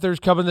Panthers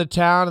coming to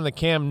town in the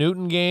Cam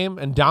Newton game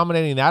and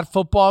dominating that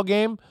football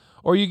game,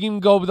 or you can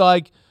go with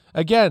like,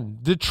 again,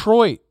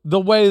 Detroit,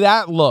 the way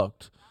that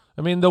looked.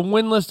 I mean, the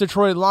winless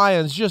Detroit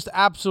Lions just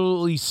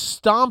absolutely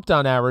stomped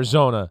on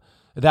Arizona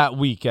that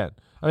weekend.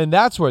 I mean,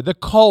 that's where the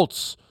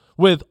Colts,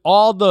 with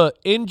all the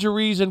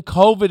injuries and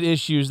COVID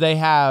issues they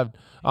had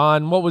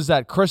on, what was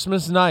that,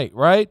 Christmas night,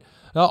 right?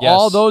 Yes.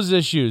 All those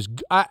issues.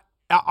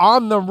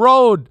 On the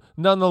road,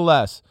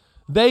 nonetheless,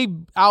 they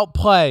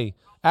outplay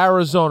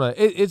Arizona.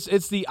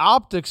 It's the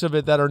optics of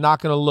it that are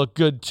not going to look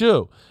good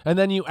too. And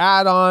then you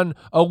add on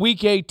a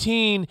Week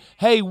 18,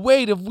 hey,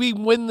 wait, if we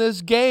win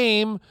this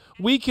game,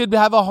 we could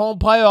have a home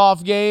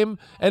playoff game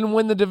and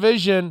win the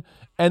division,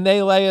 and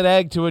they lay an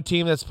egg to a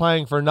team that's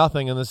playing for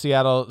nothing in the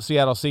Seattle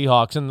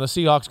Seahawks, and the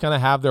Seahawks kind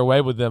of have their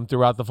way with them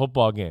throughout the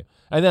football game.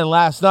 And then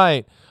last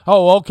night,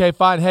 oh, okay,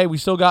 fine, hey, we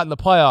still got in the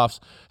playoffs.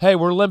 Hey,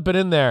 we're limping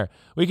in there.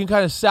 We can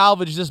kind of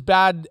salvage this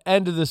bad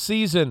end of the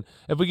season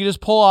if we can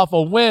just pull off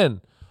a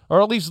win,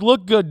 or at least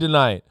look good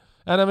tonight.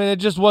 And, I mean, it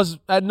just was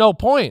at no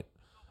point.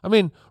 I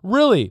mean,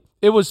 really,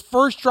 it was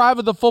first drive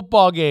of the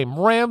football game.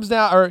 Rams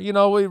down, or, you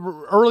know,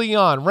 early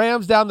on,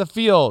 Rams down the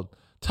field,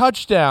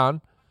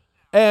 touchdown,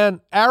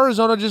 and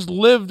Arizona just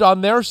lived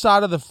on their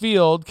side of the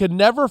field, could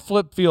never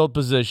flip field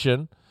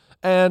position,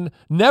 and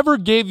never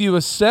gave you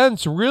a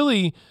sense,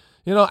 really,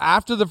 you know,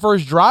 after the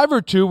first drive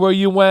or two where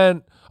you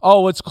went,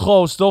 oh, it's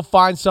close, they'll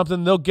find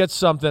something, they'll get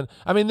something.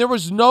 I mean, there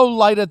was no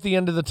light at the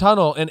end of the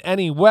tunnel in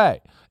any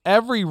way.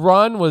 Every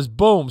run was,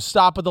 boom,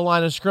 stop at the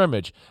line of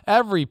scrimmage.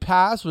 Every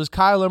pass was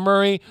Kyler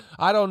Murray.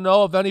 I don't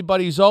know if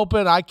anybody's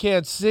open. I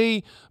can't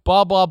see.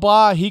 Blah, blah,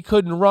 blah. He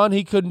couldn't run.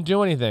 He couldn't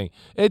do anything.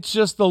 It's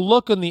just the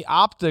look and the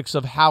optics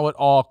of how it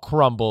all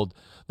crumbled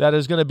that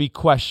is going to be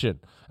questioned.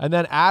 And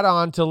then add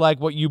on to like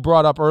what you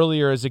brought up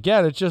earlier is,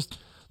 again, it's just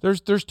there's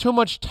too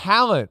much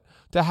talent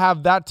to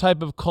have that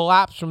type of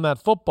collapse from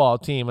that football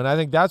team. And I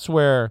think that's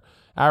where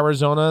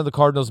Arizona, the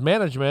Cardinals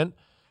management,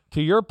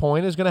 to your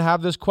point, is going to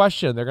have this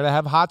question. They're going to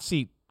have hot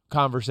seat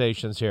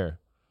conversations here.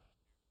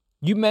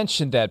 You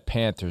mentioned that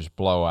Panthers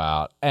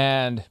blowout,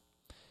 and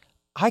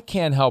I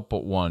can't help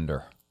but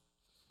wonder,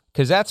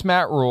 because that's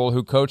Matt Rule,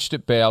 who coached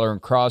at Baylor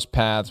and crossed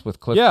paths with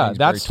Cliff Kingsbury.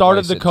 Yeah, that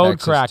started the code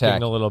Texas cracking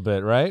Tech. a little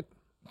bit, right?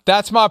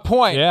 That's my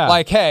point. Yeah.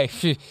 Like, hey,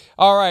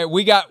 all right,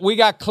 we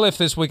got Cliff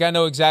this week. I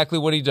know exactly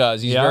what he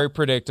does. He's very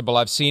predictable.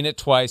 I've seen it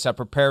twice. I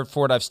prepared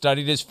for it. I've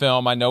studied his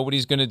film. I know what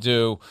he's going to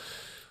do.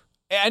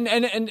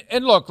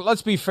 And look,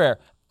 let's be fair.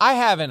 I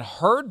haven't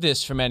heard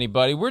this from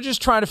anybody. We're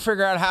just trying to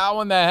figure out how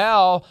in the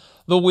hell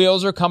the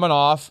wheels are coming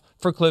off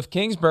for Cliff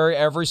Kingsbury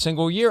every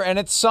single year. And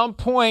at some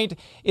point,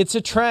 it's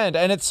a trend.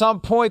 And at some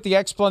point, the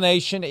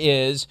explanation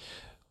is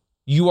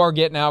you are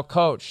getting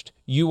out-coached.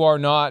 You are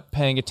not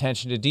paying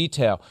attention to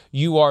detail.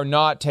 You are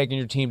not taking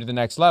your team to the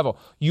next level.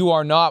 You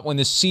are not, when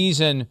the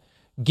season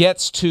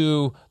gets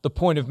to the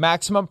point of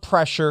maximum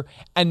pressure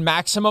and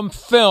maximum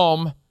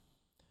film,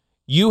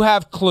 you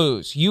have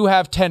clues, you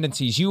have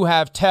tendencies, you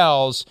have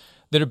tells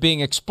that are being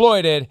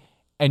exploited,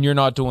 and you're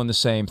not doing the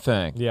same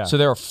thing. Yeah. So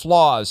there are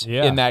flaws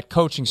in that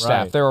coaching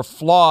staff. Right. There are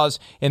flaws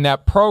in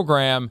that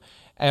program,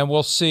 and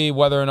we'll see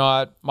whether or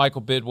not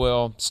Michael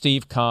Bidwill,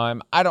 Steve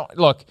Keim,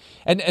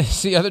 and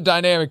it's the other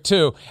dynamic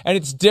too, and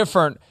it's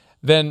different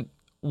than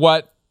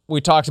what we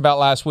talked about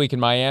last week in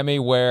Miami,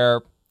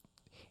 where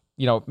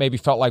maybe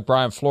felt like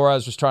Brian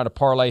Flores was trying to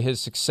parlay his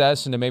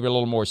success into maybe a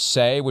little more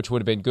say, which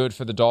would have been good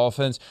for the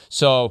Dolphins.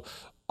 So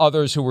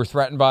others who were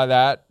threatened by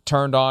that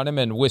turned on him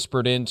and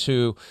whispered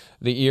into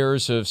the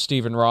ears of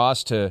Stephen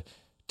Ross to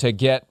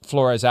get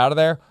Flores out of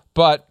there.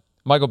 But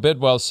Michael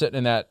Bidwell's sitting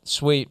in that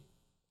suite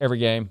every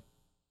game,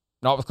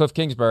 not with Cliff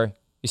Kingsbury.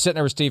 He's sitting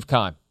there with Steve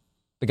Keim,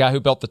 the guy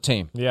who built the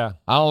team. Yeah.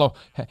 I don't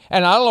know.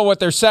 And I don't know what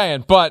they're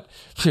saying, but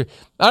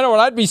I know what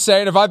I'd be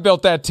saying if I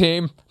built that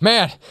team.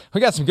 Man, we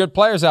got some good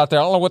players out there.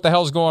 I don't know what the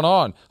hell's going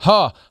on.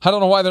 I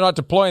don't know why they're not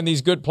deploying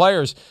these good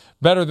players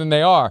better than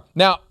they are.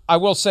 Now, I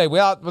will say,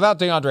 without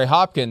DeAndre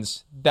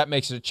Hopkins, that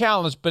makes it a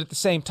challenge, but at the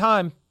same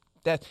time,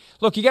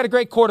 look, you got a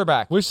great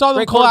quarterback. We saw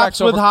them collapse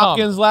with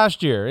Hopkins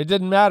last year. It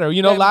didn't matter. At the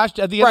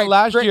end of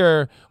last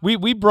year,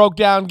 we broke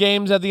down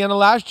games at the end of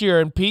last year,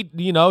 and Pete,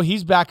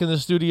 he's back in the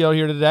studio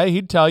here today.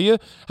 He'd tell you,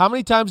 how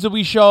many times did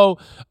we show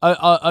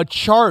a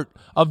chart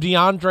of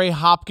DeAndre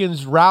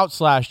Hopkins' routes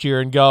last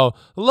year and go,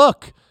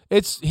 look,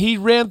 he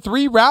ran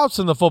 3 routes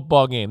in the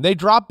football game. They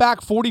dropped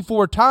back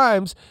 44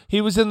 times. He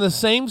was in the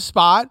same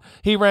spot.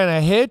 He ran a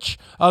hitch,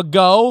 a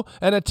go,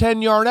 and a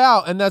 10-yard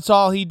out, and that's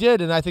all he did.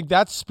 And I think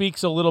that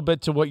speaks a little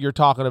bit to what you're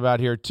talking about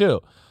here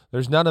too.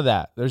 There's none of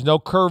that. There's no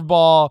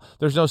curveball.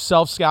 There's no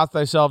self-scout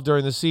thyself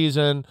during the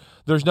season.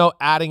 There's no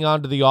adding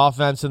on to the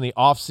offense in the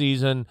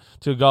offseason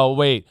to go,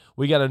 wait,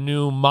 we got a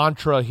new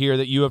mantra here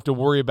that you have to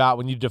worry about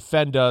when you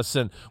defend us,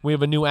 and we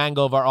have a new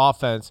angle of our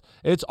offense.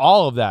 It's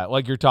all of that,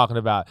 like you're talking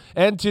about.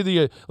 And to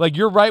the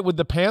you're right with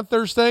the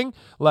Panthers thing.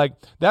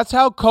 That's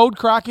how code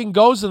cracking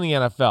goes in the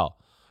NFL.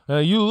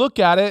 You look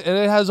at it, and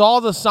it has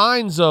all the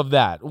signs of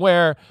that,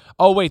 where,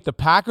 oh, wait, the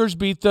Packers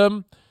beat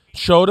them,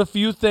 showed a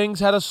few things,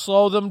 how to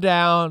slow them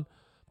down.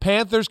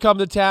 Panthers come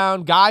to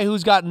town, guy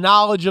who's got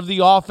knowledge of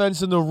the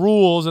offense and the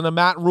rules, and a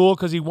Matt Rule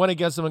because he went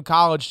against them in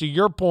college. To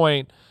your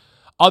point,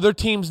 other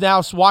teams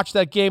now watch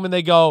that game and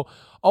they go,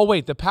 oh,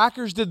 wait, the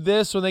Packers did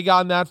this when they got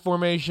in that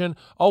formation.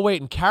 Oh,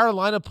 wait, and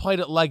Carolina played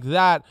it like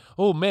that.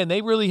 Oh, man,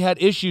 they really had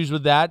issues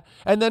with that.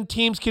 And then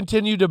teams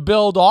continue to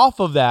build off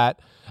of that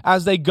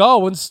as they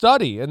go and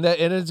study. And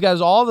it's got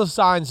all the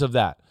signs of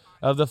that,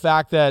 of the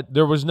fact that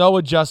there was no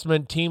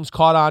adjustment. Teams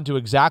caught on to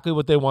exactly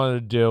what they wanted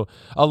to do.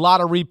 A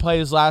lot of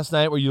replays last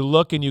night where you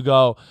look and you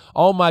go,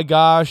 oh my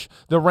gosh,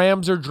 the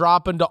Rams are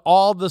dropping to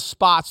all the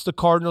spots the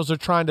Cardinals are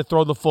trying to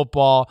throw the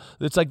football.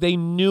 It's like they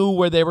knew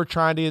where they were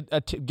trying to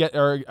get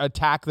or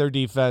attack their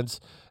defense,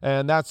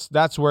 and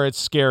that's where it's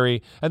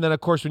scary. And then,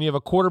 of course, when you have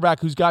a quarterback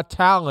who's got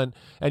talent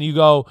and you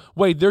go,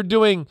 wait,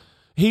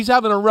 he's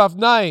having a rough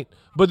night,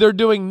 but they're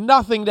doing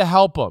nothing to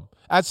help him.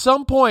 At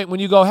some point, when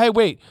you go, hey,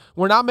 wait,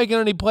 we're not making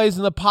any plays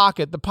in the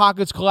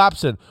pocket's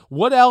collapsing.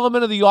 What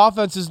element of the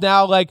offense is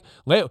now like,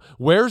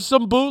 where's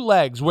some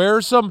bootlegs?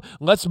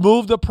 Let's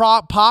move the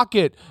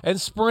pocket and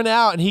sprint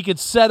out, and he could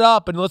set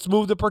up, and let's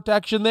move the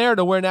protection there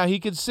to where now he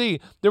could see.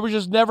 There was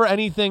just never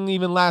anything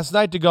even last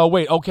night to go,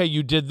 wait, okay,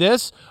 you did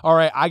this? All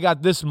right, I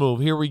got this move.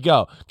 Here we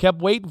go. Kept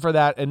waiting for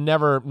that and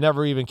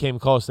never even came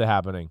close to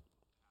happening.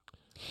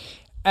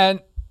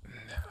 And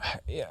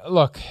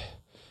look,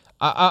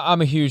 I'm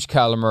a huge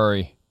Kyler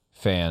Murray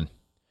fan,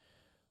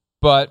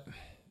 but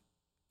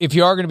if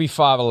you are going to be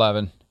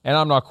 5'11", and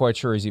I'm not quite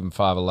sure he's even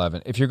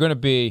 5'11", if you're going to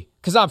be,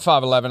 because I'm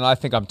 5'11", and I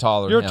think I'm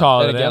taller than him. You're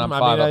taller than again,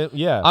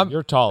 him.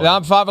 You're taller.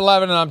 I'm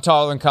 5'11", and I'm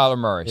taller than Kyler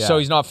Murray, yeah. So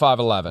he's not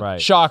 5'11".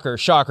 Right.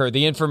 Shocker.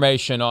 The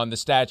information on the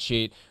stat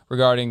sheet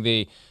regarding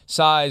the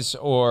size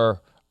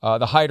or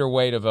the height or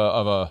weight of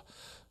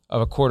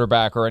a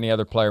quarterback or any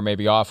other player may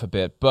be off a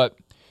bit, but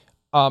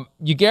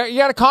you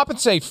got to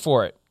compensate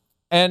for it.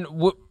 And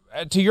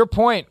to your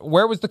point,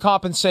 where was the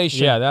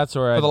compensation? Yeah, that's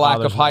where for the lack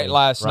of height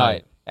last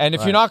night. And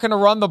if you're not going to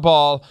run the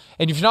ball,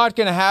 and if you're not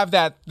going to have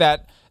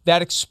that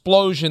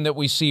explosion that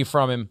we see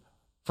from him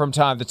from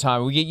time to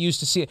time, we get used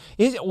to see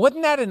it.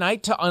 Wasn't that a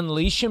night to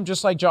unleash him,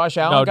 just like Josh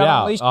Allen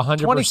got unleashed? 100%.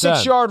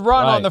 26-yard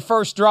run on the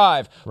first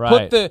drive.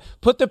 Right.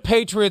 Put the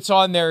Patriots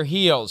on their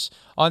heels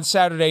on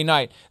Saturday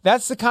night.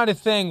 That's the kind of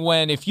thing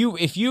when if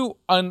you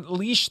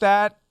unleash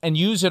that and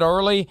use it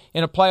early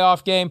in a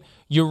playoff game,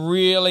 you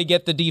really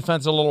get the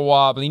defense a little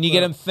wobbly, and you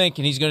get him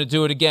thinking he's going to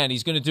do it again.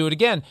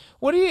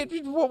 What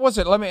was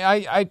it?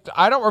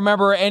 I don't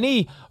remember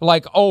any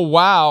oh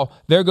wow,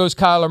 there goes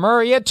Kyler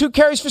Murray. He had 2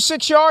 carries for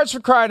 6 yards,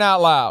 for crying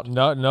out loud.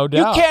 No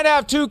doubt. You can't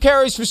have 2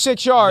 carries for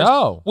 6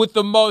 yards with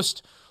the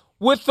most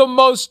with the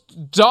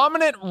most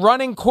dominant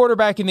running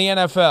quarterback in the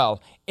NFL,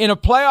 in a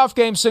playoff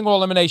game single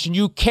elimination,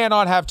 you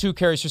cannot have 2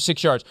 carries for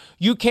 6 yards.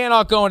 You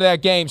cannot go into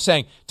that game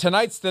saying,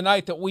 tonight's the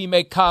night that we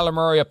make Kyler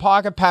Murray a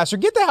pocket passer.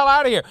 Get the hell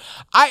out of here.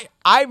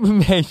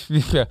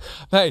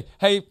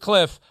 Hey,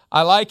 Cliff,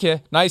 I like you.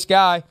 Nice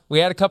guy. We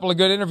had a couple of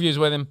good interviews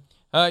with him.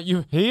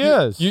 You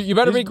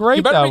better be great.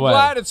 You better be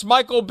glad it's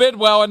Michael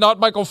Bidwell and not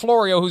Michael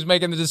Florio who's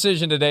making the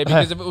decision today,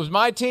 because if it was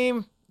my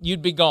team,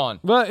 you'd be gone.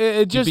 Well,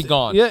 you'd be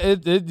gone.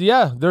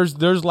 Yeah,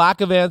 There's lack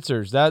of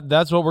answers.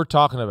 That's what we're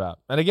talking about.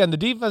 And again, the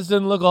defense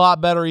didn't look a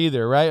lot better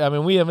either, right? I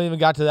mean, we haven't even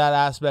got to that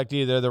aspect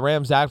either. The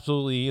Rams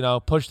absolutely,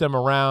 pushed them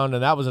around,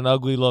 and that was an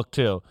ugly look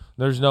too.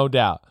 There's no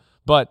doubt.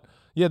 But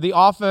yeah, the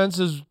offense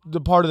is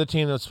the part of the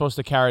team that's supposed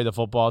to carry the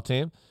football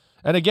team.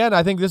 And again,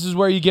 I think this is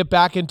where you get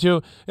back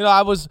into,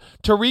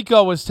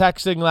 Tirico was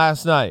texting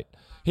last night.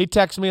 He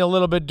texted me a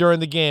little bit during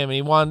the game,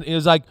 and he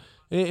was like,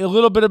 a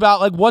little bit about,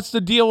 like, what's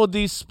the deal with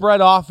these spread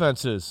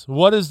offenses?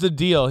 What is the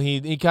deal?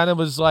 He kind of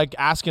was, like,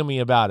 asking me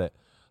about it.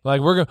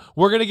 Like, we're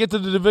gonna get to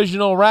the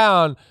divisional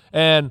round,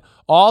 and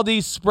all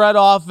these spread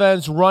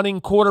offense,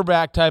 running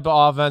quarterback type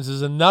of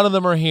offenses, and none of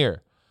them are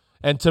here.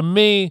 And to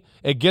me,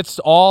 it gets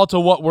all to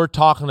what we're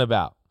talking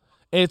about.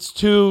 It's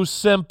too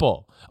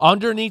simple.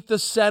 Underneath the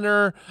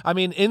center,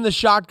 in the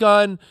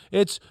shotgun,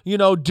 it's,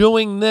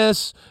 doing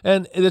this,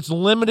 and it's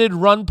limited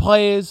run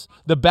plays.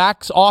 The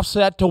back's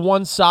offset to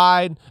one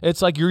side.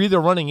 It's like you're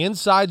either running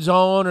inside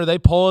zone or they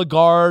pull a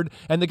guard,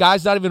 and the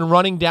guy's not even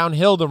running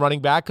downhill, the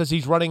running back, because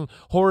he's running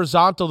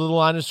horizontal to the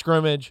line of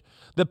scrimmage.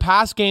 The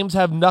pass games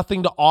have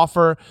nothing to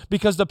offer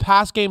because the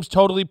pass game's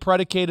totally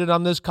predicated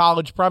on this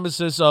college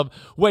premises of,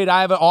 wait,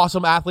 I have an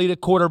awesome athlete at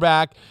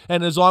quarterback,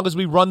 and as long as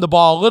we run the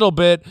ball a little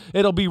bit,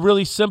 it'll be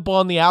really simple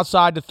on the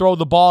outside to throw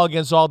the ball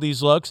against all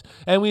these looks.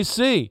 And we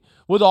see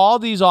with all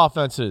these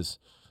offenses,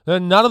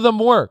 none of them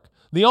work.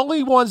 The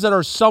only ones that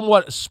are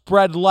somewhat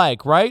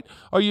spread-like, right,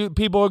 are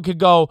people who could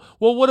go,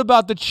 well, what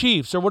about the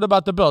Chiefs or what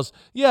about the Bills?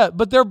 Yeah,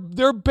 but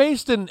they're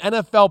based in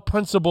NFL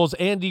principles.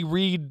 Andy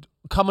Reid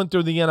coming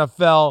through the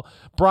NFL,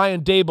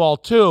 Brian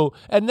Daboll too,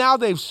 and now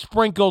they've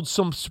sprinkled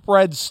some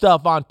spread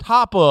stuff on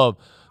top of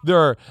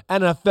their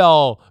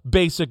NFL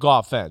basic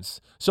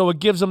offense. So it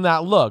gives them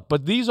that look.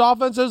 But these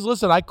offenses,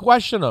 listen, I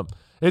question them.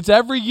 It's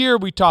every year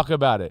we talk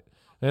about it.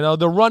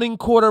 The running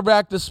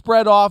quarterback, the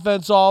spread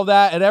offense, all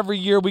that, and every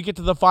year we get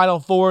to the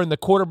Final Four and the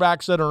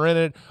quarterbacks that are in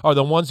it are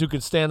the ones who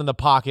can stand in the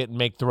pocket and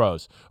make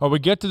throws. Or we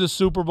get to the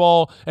Super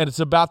Bowl and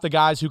it's about the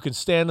guys who can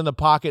stand in the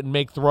pocket and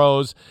make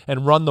throws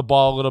and run the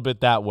ball a little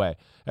bit that way.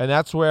 And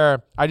that's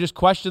where I just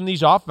question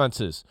these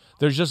offenses.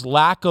 There's just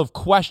lack of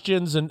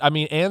questions and,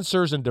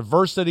 answers and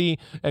diversity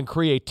and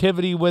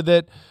creativity with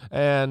it.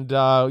 And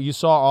you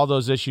saw all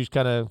those issues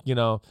kind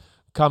of,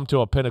 come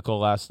to a pinnacle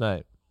last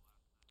night.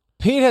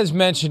 Pete has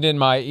mentioned in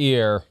my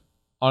ear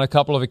on a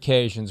couple of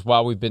occasions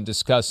while we've been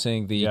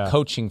discussing the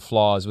coaching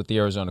flaws with the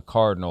Arizona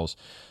Cardinals,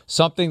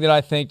 something that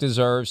I think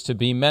deserves to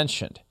be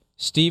mentioned.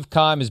 Steve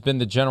Keim has been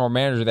the general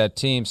manager of that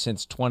team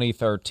since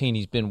 2013.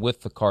 He's been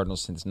with the Cardinals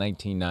since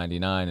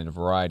 1999 in a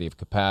variety of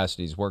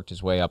capacities, worked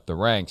his way up the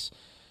ranks.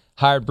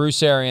 Hired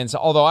Bruce Arians,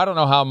 although I don't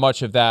know how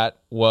much of that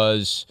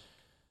was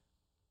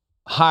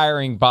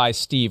hiring by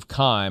Steve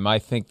Keim. I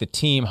think the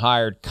team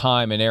hired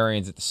Keim and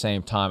Arians at the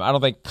same time. I don't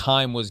think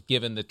Keim was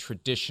given the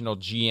traditional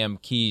GM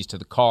keys to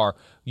the car.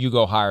 You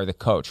go hire the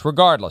coach.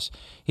 Regardless,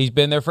 he's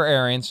been there for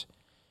Arians.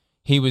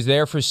 He was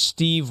there for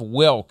Steve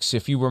Wilks,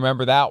 if you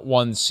remember that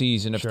one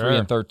season of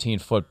 3-13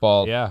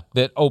 football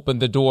that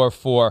opened the door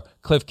for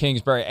Cliff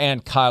Kingsbury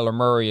and Kyler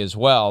Murray as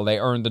well. They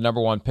earned the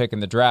number 1 pick in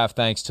the draft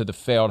thanks to the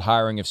failed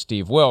hiring of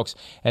Steve Wilks.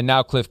 And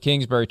now Cliff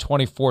Kingsbury,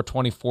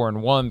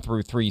 24-24-1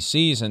 through 3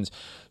 seasons.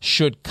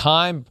 Should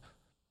Keim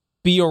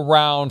be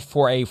around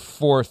for a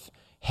 4th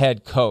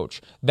head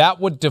coach? That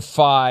would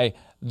defy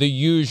the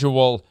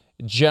usual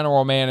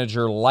general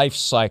manager life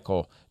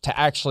cycle to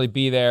actually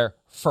be there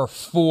for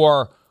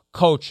 4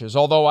 coaches,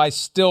 although I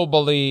still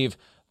believe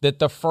that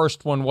the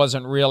first one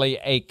wasn't really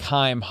a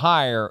Keim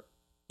hire.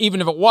 Even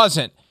if it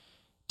wasn't,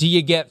 do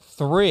you get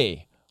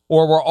 3?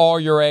 Or were all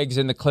your eggs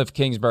in the Cliff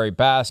Kingsbury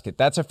basket?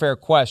 That's a fair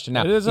question.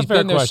 Now, he's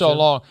been there so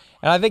long,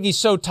 and I think he's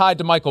so tied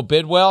to Michael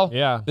Bidwell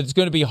that it's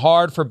going to be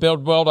hard for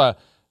Bidwell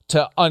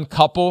to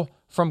uncouple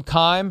from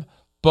Keim,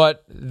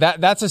 but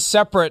that's a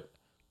separate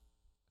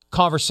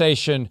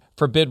conversation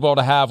for Bidwell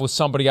to have with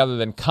somebody other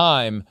than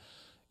Keim.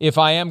 If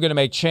I am going to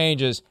make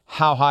changes,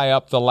 how high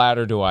up the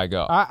ladder do I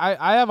go?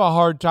 I have a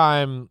hard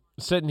time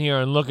sitting here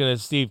and looking at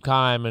Steve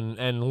Keim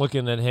and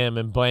looking at him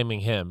and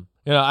blaming him.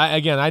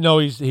 I know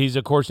he's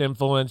of course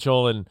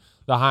influential in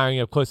the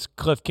hiring of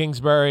Cliff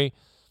Kingsbury,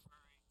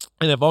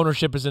 and if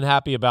ownership isn't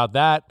happy about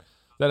that,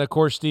 then of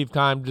course Steve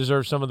Keim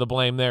deserves some of the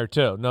blame there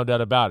too, no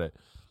doubt about it.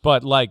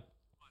 But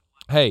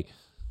hey,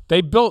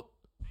 they built,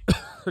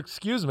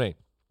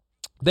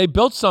 they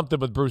built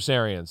something with Bruce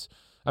Arians.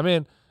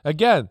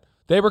 Again.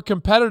 They were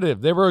competitive.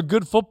 They were a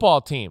good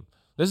football team.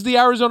 This is the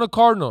Arizona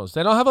Cardinals.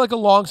 They don't have a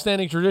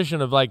long-standing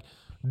tradition of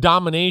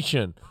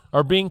domination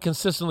or being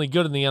consistently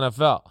good in the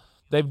NFL.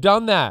 They've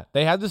done that.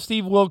 They had the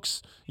Steve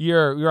Wilkes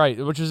year,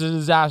 right, which was a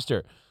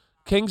disaster.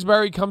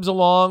 Kingsbury comes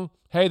along.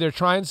 Hey, they're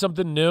trying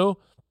something new.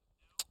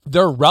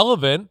 They're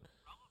relevant.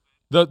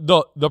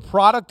 The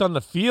product on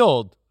the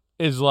field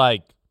is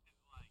like,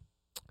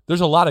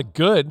 there's a lot of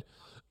good.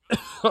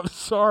 I'm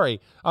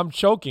sorry. I'm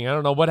choking. I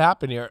don't know what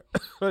happened here.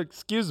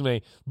 Excuse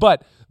me.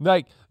 But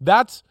like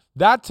that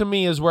to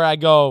me is where I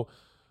go,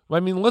 I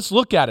mean, let's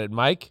look at it,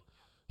 Mike.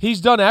 He's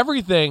done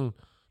everything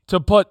to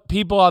put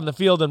people on the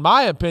field, in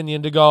my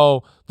opinion, to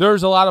go,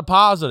 there's a lot of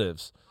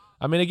positives.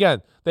 I mean,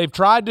 again, they've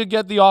tried to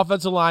get the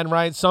offensive line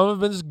right. Some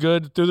of it is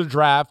good through the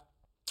draft.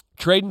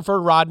 Trading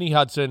for Rodney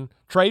Hudson,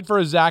 trade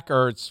for Zach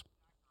Ertz,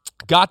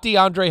 got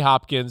DeAndre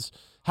Hopkins,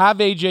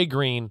 have A.J.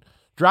 Green,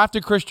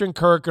 drafted Christian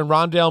Kirk and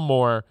Rondale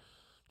Moore,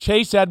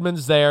 Chase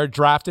Edmonds there,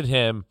 drafted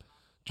him,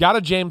 got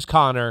a James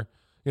Conner.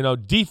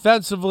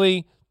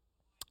 Defensively,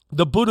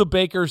 the Budda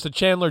Bakers, the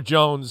Chandler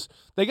Jones,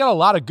 they got a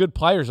lot of good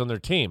players on their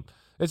team.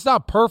 It's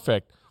not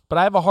perfect, but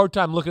I have a hard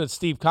time looking at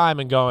Steve Keim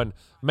and going,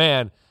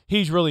 man,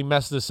 he's really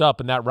messed this up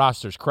and that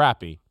roster's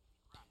crappy.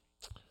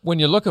 When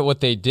you look at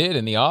what they did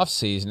in the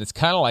offseason, it's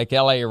kind of like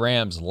LA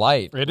Rams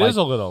light. It is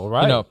a little,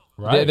 right?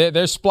 Right.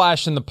 They're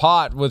splashing the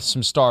pot with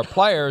some star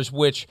players,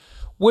 which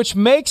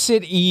makes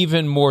it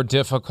even more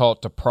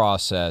difficult to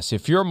process.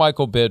 If you're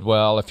Michael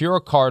Bidwell, if you're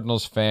a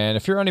Cardinals fan,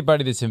 if you're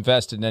anybody that's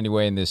invested in any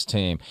way in this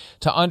team,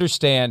 to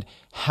understand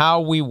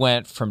how we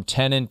went from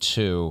 10-2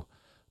 to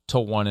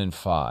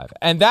 1-5.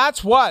 And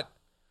that's what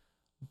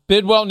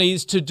Bidwell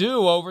needs to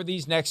do over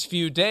these next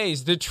few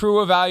days, the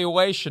true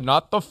evaluation,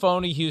 not the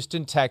phony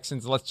Houston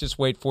Texans. Let's just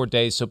wait 4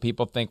 days so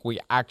people think we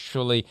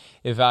actually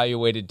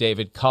evaluated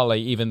David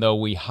Culley, even though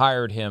we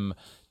hired him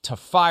to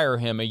fire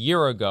him a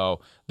year ago.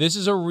 This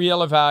is a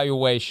real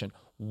evaluation.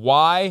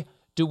 Why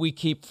do we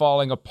keep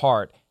falling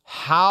apart?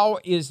 How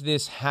is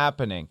this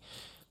happening?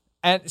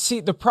 And see,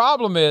 the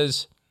problem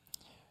is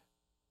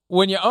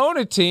when you own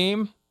a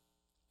team,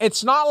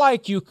 it's not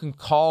like you can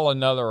call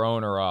another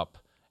owner up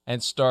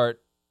and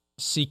start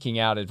seeking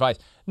out advice.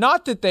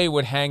 Not that they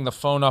would hang the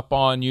phone up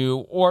on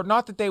you, or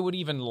not that they would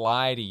even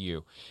lie to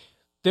you.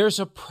 There's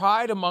a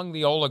pride among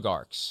the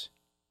oligarchs.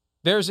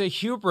 There's a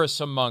hubris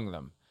among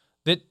them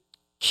that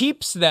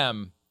keeps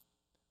them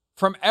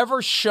from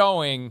ever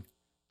showing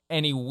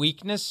any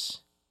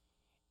weakness,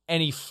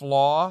 any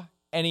flaw,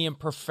 any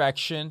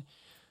imperfection.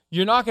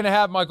 You're not going to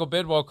have Michael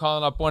Bidwell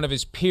calling up one of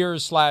his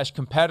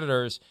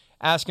peers/competitors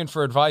asking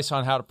for advice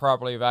on how to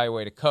properly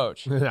evaluate a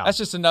coach. Yeah. That's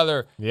just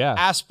another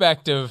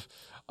aspect of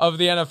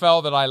the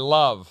NFL that I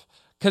love,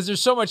 because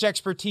there's so much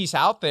expertise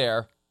out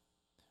there,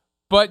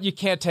 but you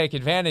can't take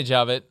advantage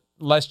of it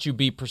lest you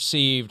be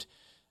perceived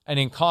an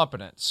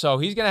incompetent. So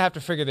he's going to have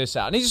to figure this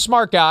out. And he's a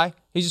smart guy.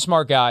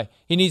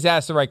 He needs to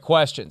ask the right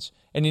questions,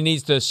 and he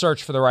needs to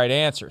search for the right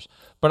answers.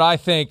 But I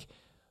think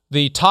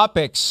the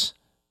topics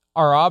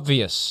are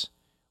obvious.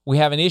 We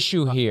have an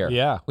issue here.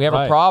 We have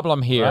a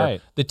problem here.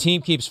 Right. The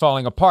team keeps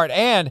falling apart.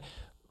 And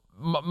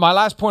my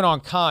last point on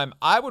Keim,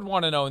 I would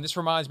want to know, and this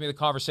reminds me of the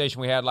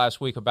conversation we had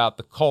last week about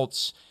the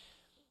Colts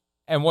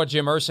and what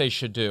Jim Irsay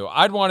should do.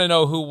 I'd want to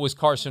know who was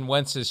Carson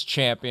Wentz's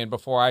champion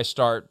before I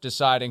start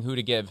deciding who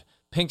to give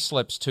pink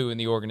slips to in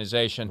the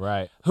organization.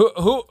 Right.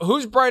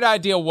 Whose bright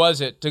idea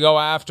was it to go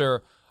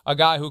after a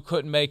guy who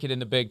couldn't make it in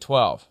the Big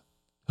 12?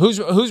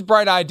 Whose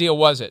bright idea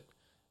was it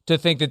to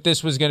think that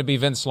this was going to be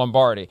Vince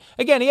Lombardi?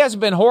 Again, he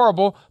hasn't been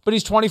horrible, but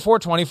he's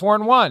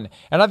 24-1.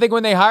 And I think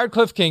when they hired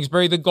Cliff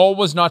Kingsbury, the goal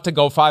was not to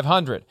go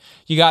 500.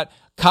 You got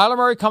Kyler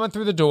Murray coming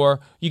through the door.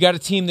 You got a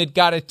team that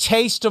got a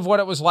taste of what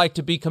it was like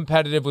to be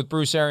competitive with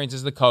Bruce Arians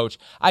as the coach.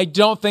 I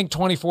don't think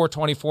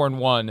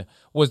 24-1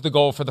 was the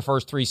goal for the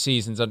first 3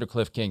 seasons under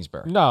Cliff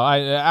Kingsbury. No,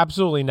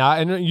 absolutely not.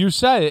 And you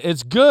said it,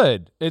 it's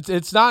good.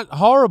 It's not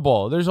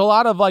horrible. There's a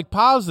lot of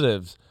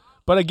positives.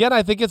 But again,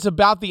 I think it's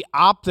about the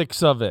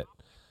optics of it.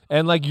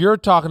 And like you're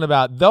talking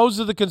about, those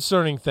are the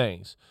concerning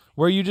things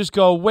where you just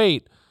go,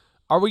 wait,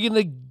 are we going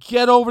to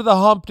get over the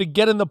hump to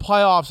get in the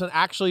playoffs and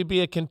actually be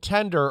a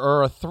contender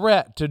or a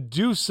threat to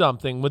do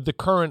something with the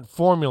current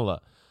formula?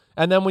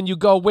 And then when you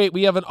go, wait,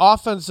 we have an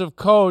offensive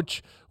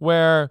coach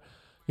where,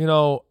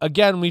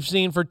 again, we've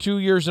seen for 2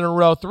 years in a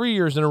row, 3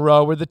 years in a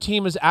row, where the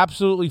team is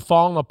absolutely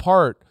falling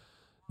apart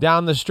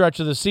down the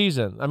stretch of the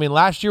season. I mean,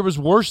 last year was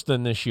worse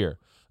than this year.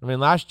 I mean,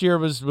 last year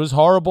was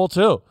horrible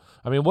too.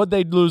 I mean, what'd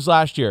they lose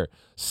last year?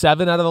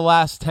 7 out of the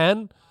last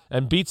 10?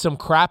 And beat some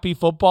crappy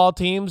football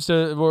teams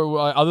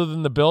other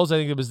than the Bills. I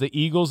think it was the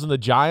Eagles and the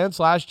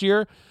Giants last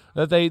year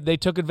that they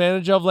took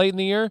advantage of late in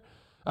the year.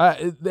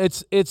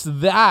 It's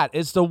that.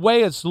 It's the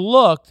way it's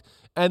looked.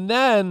 And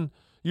then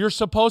you're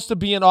supposed to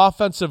be an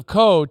offensive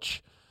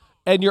coach,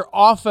 and your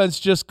offense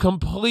just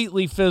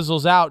completely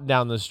fizzles out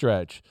down the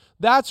stretch.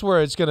 That's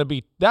where it's going to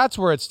be. That's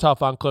where it's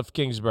tough on Cliff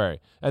Kingsbury.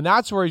 And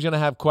that's where he's going to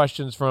have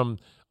questions from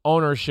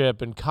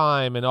ownership and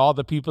Keim and all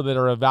the people that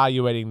are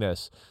evaluating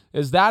this,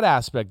 is that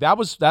aspect.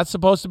 That's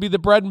supposed to be the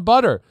bread and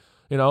butter.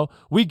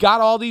 We got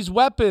all these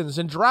weapons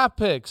and draft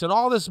picks and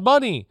all this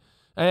money,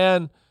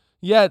 and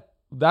yet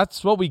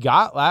that's what we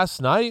got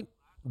last night.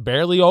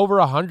 Barely over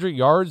 100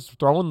 yards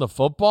throwing the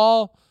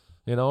football.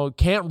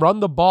 can't run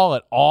the ball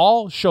at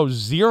all, show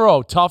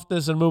zero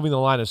toughness in moving the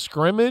line of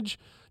scrimmage,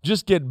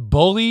 just get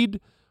bullied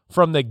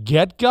from the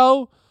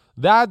get-go.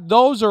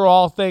 Those are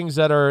all things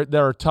that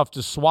are tough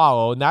to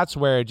swallow, and that's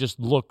where it just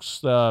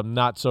looks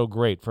not so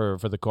great for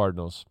the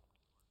Cardinals.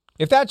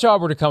 If that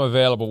job were to come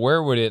available,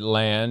 where would it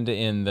land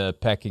in the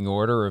pecking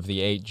order of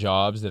the 8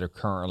 jobs that are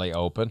currently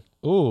open?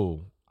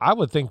 Ooh, I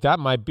would think that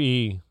might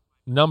be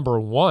number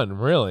 1,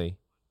 really.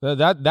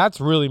 That's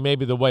really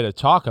maybe the way to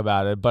talk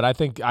about it, but I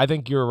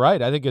think you're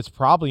right. I think it's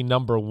probably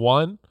number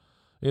 1.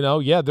 They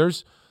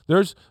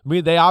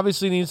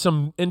obviously need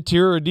some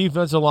interior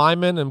defensive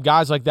linemen and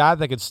guys like that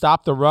could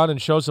stop the run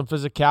and show some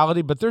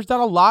physicality, but there's not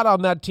a lot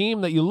on that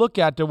team that you look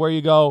at to where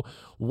you go,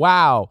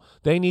 wow,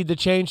 they need to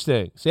change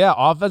things. Yeah,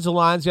 offensive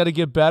line's got to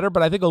get better,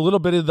 but I think a little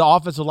bit of the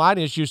offensive line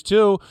issues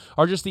too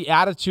are just the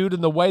attitude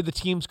and the way the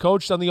team's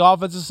coached on the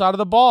offensive side of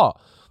the ball.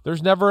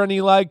 There's never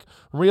any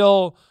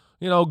real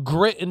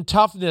grit and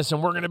toughness,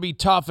 and we're going to be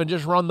tough and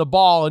just run the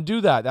ball and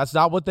do that. That's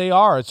not what they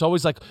are. It's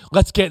always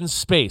let's get in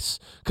space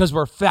because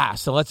we're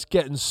fast, and let's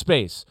get in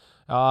space.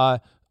 I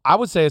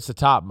would say it's the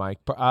top, Mike.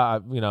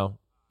 The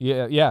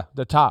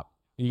top.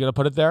 You going to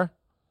put it there?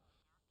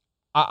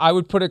 I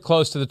would put it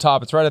close to the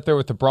top. It's right up there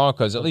with the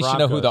Broncos. At least you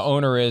know who the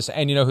owner is,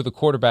 and you know who the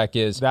quarterback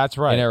is. That's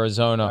right. In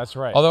Arizona. That's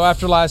right. Although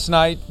after last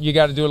night, you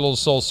got to do a little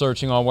soul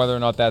searching on whether or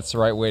not that's the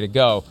right way to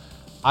go.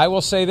 I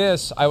will say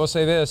this.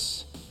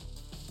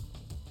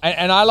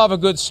 And I love a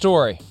good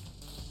story.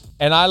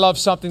 And I love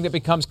something that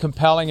becomes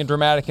compelling and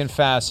dramatic and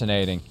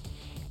fascinating.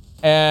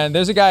 And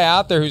there's a guy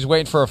out there who's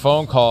waiting for a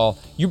phone call.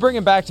 You bring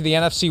him back to the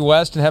NFC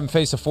West and have him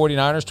face the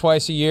 49ers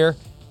twice a year?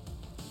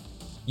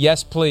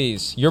 Yes,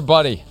 please. Your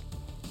buddy.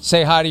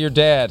 Say hi to your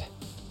dad.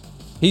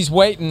 He's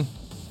waiting.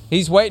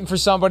 He's waiting for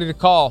somebody to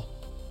call.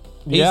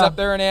 He's up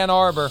there in Ann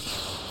Arbor,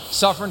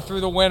 suffering through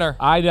the winter.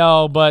 I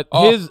know, but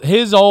his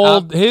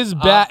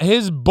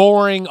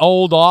boring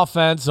old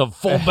offense of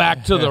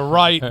fullback to the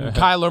right and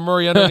Kyler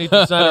Murray underneath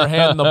the center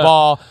handing the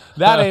ball,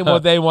 that ain't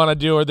what they want to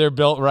do or they're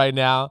built right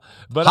now.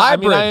 But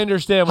hybrid. I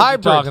understand what you're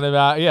talking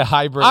about. Yeah,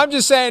 hybrid. I'm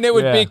just saying it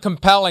would be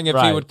compelling if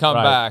he would come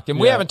back. And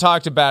we haven't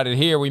talked about it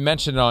here. We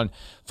mentioned it on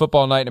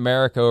Football Night in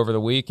America over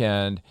the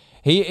weekend.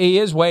 He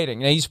is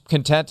waiting. He's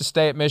content to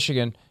stay at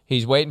Michigan.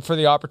 He's waiting for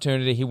the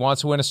opportunity. He wants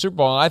to win a Super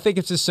Bowl. And I think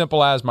it's as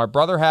simple as my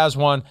brother has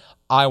one,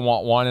 I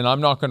want one, and I'm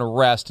not going to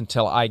rest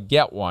until I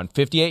get one.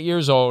 58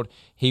 years old,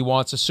 he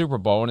wants a Super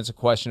Bowl, and it's a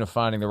question of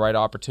finding the right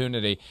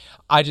opportunity.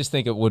 I just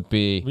think it would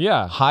be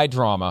high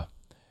drama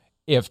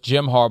if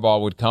Jim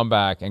Harbaugh would come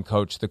back and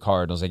coach the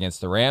Cardinals against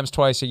the Rams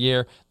twice a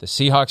year, the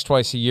Seahawks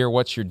twice a year,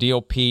 what's your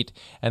deal, Pete,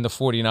 and the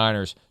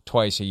 49ers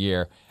twice a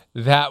year.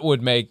 That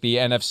would make the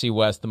NFC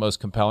West the most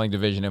compelling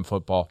division in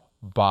football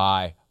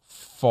by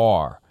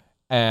far.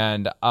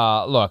 And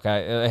look,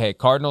 hey,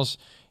 Cardinals,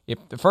 if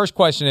the first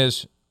question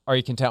is, are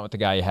you content with the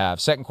guy you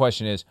have? Second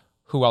question is,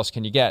 who else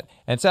can you get?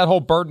 And it's that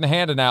whole bird in the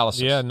hand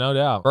analysis. Yeah, no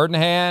doubt. Bird in the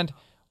hand,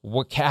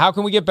 how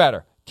can we get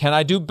better? Can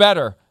I do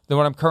better than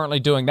what I'm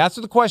currently doing? That's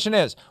what the question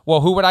is.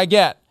 Well, who would I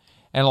get?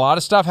 And a lot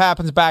of stuff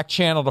happens back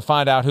channel to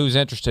find out who's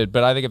interested.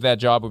 But I think if that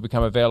job would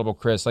become available,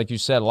 Chris, like you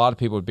said, a lot of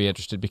people would be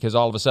interested because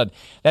all of a sudden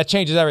that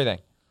changes everything.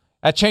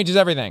 That changes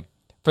everything.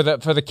 For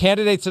the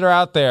candidates that are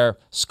out there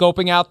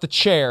scoping out the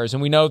chairs,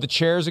 and we know the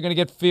chairs are going to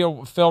get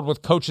filled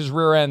with coaches'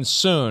 rear ends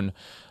soon.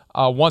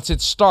 Once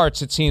it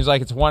starts, it seems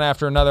like it's one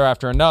after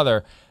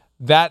another.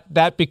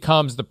 That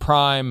becomes the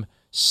prime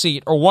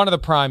seat or one of the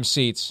prime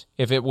seats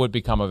if it would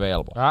become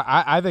available.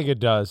 I think it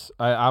does.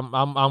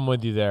 I'm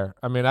with you there.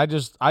 I mean, I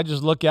just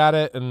look at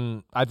it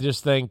and I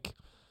just think,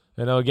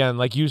 again,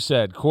 like you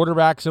said,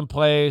 quarterback's in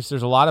place.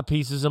 There's a lot of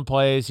pieces in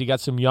place. You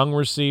got some young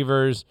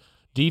receivers.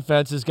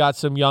 Defense has got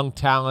some young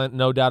talent,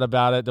 no doubt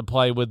about it, to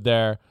play with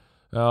there.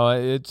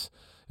 Again,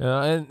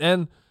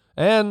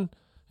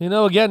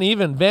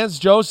 even Vance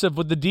Joseph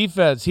with the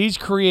defense, he's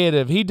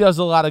creative. He does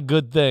a lot of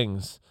good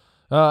things.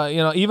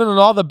 Even in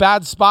all the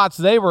bad spots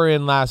they were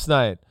in last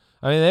night.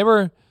 I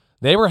mean,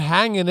 they were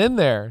hanging in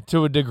there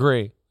to a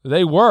degree.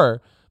 They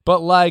were,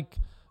 but I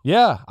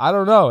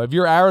don't know. If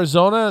you're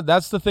Arizona,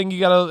 that's the thing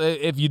you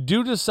gotta. If you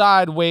do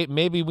decide, wait,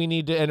 maybe we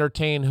need to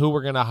entertain who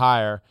we're gonna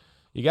hire.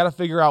 You got to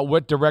figure out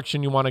what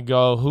direction you want to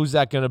go. Who's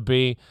that going to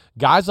be?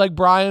 Guys like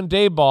Brian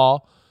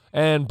Daboll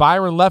and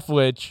Byron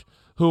Leftwich,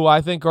 who I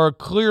think are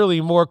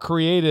clearly more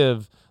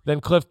creative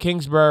than Cliff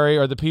Kingsbury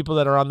or the people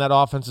that are on that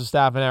offensive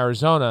staff in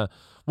Arizona,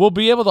 will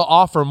be able to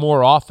offer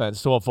more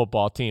offense to a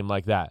football team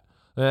like that.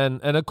 And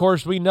of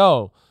course, we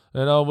know,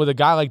 with a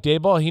guy like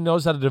Daboll, he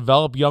knows how to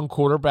develop young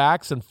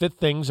quarterbacks and fit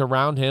things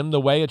around him the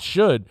way it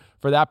should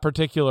for that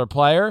particular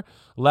player.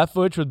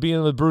 Leftwich with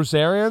being with Bruce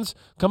Arians,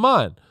 come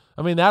on.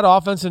 I mean, that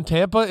offense in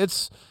Tampa,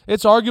 it's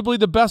arguably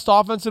the best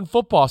offense in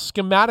football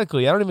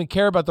schematically. I don't even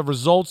care about the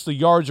results, the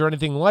yards, or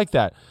anything like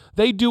that.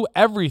 They do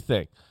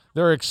everything.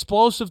 They're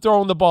explosive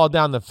throwing the ball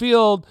down the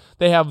field.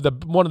 They have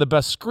one of the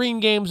best screen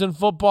games in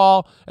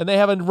football, and they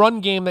have a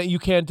run game that you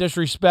can't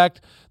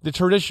disrespect the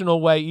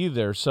traditional way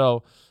either.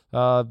 So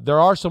there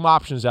are some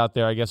options out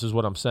there, I guess is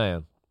what I'm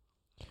saying.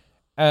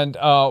 And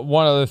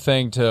one other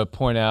thing to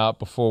point out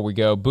before we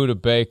go,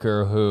 Budda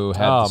Baker, who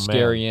had the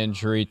scary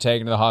injury,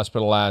 taken to the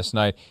hospital last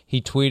night,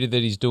 he tweeted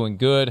that he's doing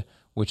good,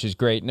 which is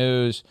great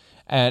news.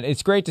 And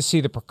it's great to see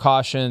the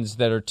precautions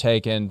that are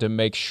taken to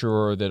make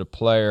sure that a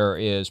player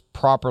is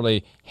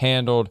properly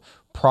handled,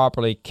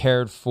 properly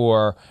cared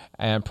for,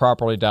 and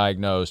properly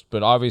diagnosed.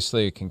 But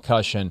obviously a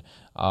concussion,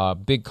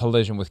 big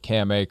collision with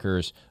Cam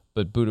Akers,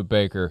 but Budda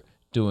Baker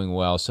doing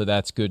well. So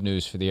that's good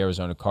news for the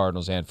Arizona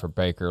Cardinals and for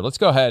Baker. Let's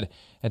go ahead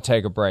and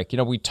take a break.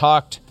 We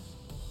talked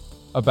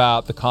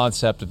about the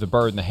concept of the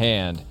bird in the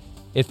hand.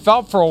 It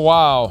felt for a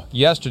while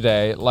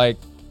yesterday like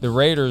the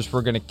Raiders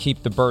were going to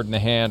keep the bird in the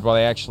hand while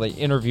they actually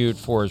interviewed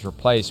for his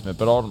replacement,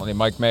 but ultimately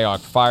Mike Mayock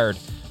fired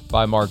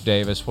by Mark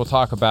Davis. We'll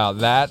talk about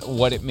that,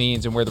 what it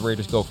means, and where the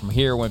Raiders go from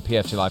here when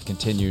PFT Live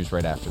continues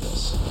right after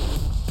this.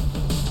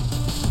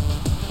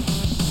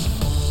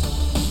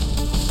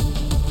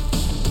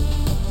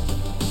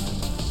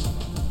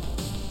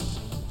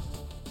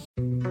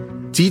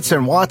 Dietz &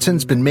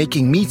 Watson's been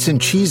making meats and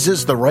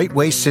cheeses the right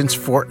way since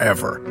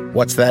forever.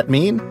 What's that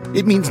mean?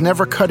 It means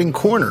never cutting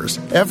corners,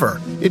 ever.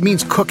 It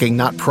means cooking,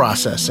 not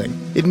processing.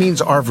 It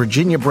means our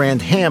Virginia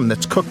brand ham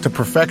that's cooked to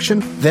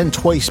perfection, then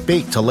twice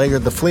baked to layer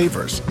the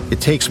flavors. It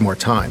takes more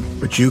time,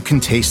 but you can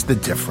taste the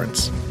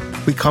difference.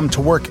 We come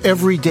to work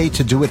every day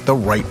to do it the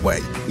right way,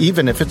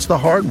 even if it's the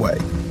hard way.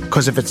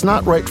 Because if it's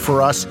not right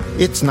for us,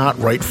 it's not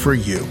right for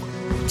you.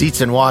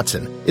 Dietz &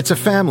 Watson, it's a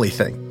family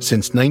thing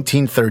since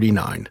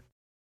 1939.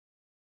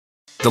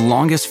 The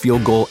longest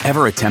field goal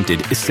ever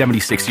attempted is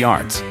 76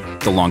 yards.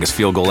 The longest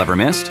field goal ever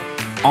missed?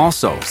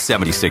 Also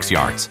 76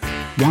 yards.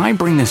 Why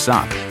bring this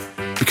up?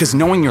 Because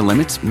knowing your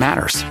limits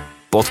matters,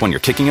 both when you're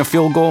kicking a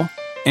field goal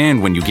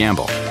and when you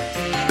gamble.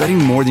 Betting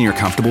more than you're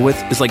comfortable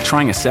with is like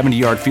trying a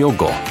 70-yard field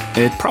goal.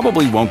 It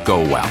probably won't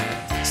go well.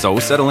 So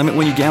set a limit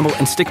when you gamble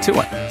and stick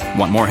to it.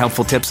 Want more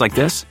helpful tips like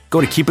this?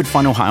 Go to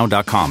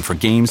keepitfunohio.com for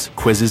games,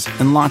 quizzes,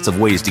 and lots of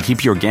ways to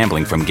keep your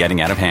gambling from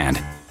getting out of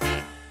hand.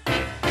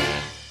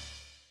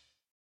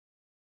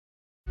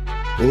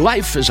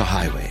 Life is a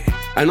highway,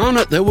 and on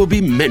it there will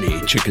be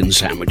many chicken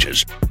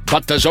sandwiches.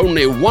 But there's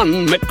only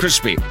one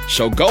McCrispy.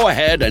 So go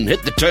ahead and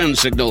hit the turn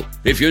signal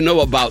if you know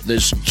about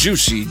this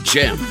juicy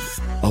gem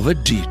of a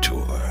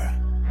detour.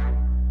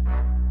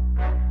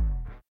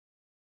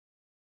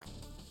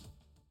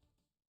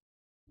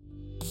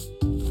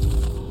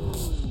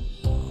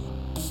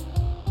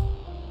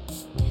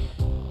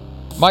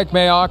 Mike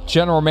Mayock,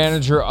 general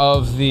manager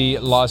of the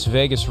Las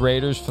Vegas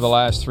Raiders for the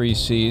last 3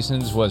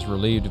 seasons, was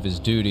relieved of his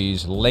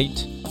duties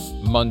late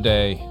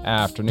Monday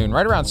afternoon.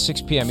 Right around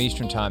 6 p.m.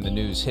 Eastern time, the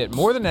news hit.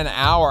 More than an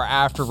hour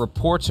after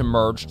reports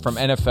emerged from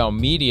NFL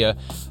media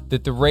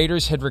that the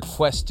Raiders had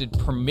requested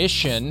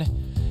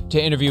permission to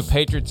interview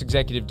Patriots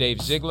executive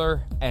Dave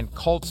Ziegler and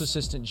Colts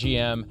assistant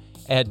GM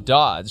Ed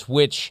Dodds,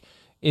 which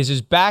is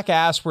as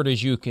back-assward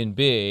as you can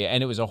be,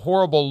 and it was a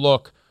horrible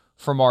look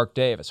for Mark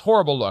Davis.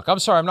 Horrible look. I'm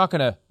sorry, I'm not going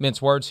to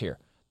mince words here.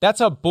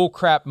 That's a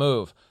bullcrap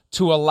move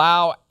to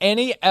allow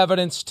any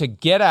evidence to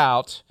get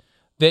out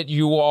that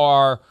you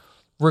are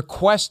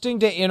requesting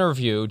to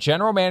interview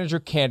general manager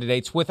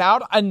candidates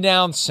without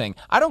announcing.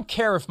 I don't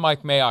care if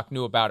Mike Mayock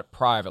knew about it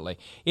privately.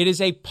 It is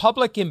a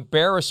public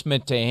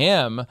embarrassment to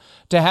him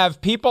to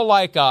have people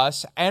like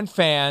us and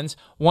fans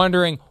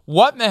wondering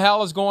what in the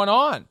hell is going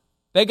on.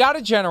 They got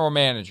a general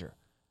manager.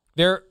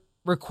 They're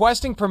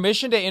requesting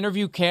permission to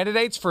interview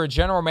candidates for a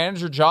general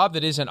manager job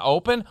that isn't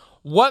open.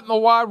 What in the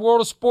wide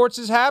world of sports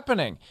is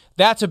happening?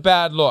 That's a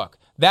bad look.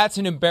 That's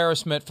an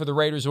embarrassment for the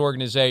Raiders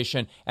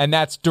organization, and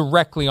that's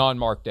directly on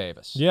Mark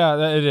Davis. Yeah,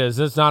 it is.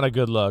 It's not a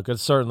good look.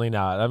 It's certainly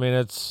not. I mean,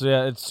 it's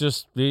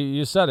just,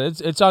 you said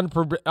it. It's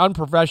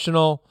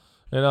unprofessional.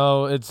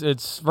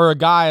 It's for a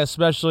guy,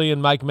 especially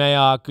in Mike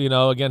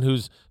Mayock, again,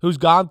 who's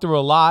gone through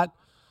a lot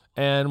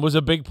and was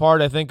a big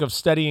part, I think, of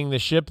steadying the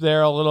ship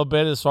there a little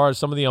bit as far as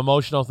some of the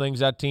emotional things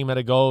that team had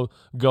to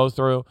go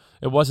through.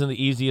 It wasn't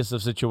the easiest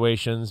of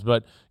situations,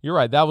 but you're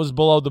right. That was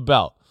below the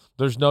belt.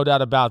 There's no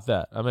doubt about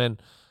that. I mean,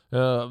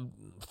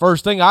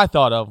 first thing I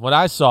thought of when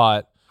I saw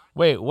it,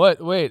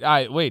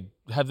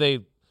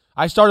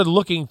 I started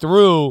looking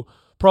through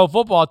Pro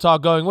Football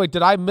Talk going,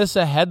 did I miss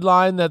a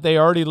headline that they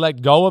already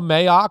let go of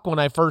Mayock when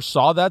I first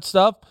saw that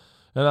stuff?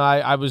 And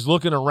I was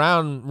looking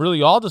around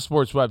really all the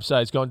sports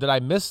websites going, did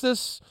I miss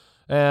this?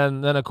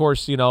 And then, of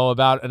course,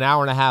 about an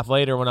hour and a half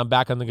later when I'm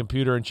back on the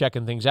computer and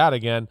checking things out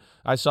again,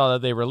 I saw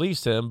that they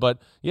released him. But,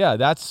 yeah,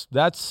 that's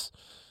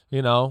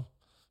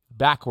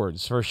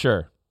backwards for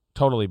sure.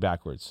 Totally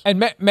backwards.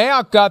 And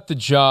Mayock got the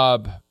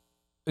job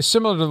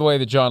similar to the way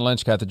that John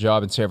Lynch got the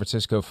job in San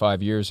Francisco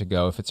 5 years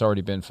ago, if it's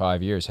already been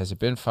 5 years. Has it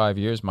been 5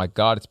 years? My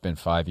God, it's been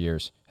 5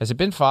 years. Has it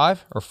been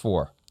 5 or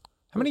 4?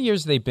 How many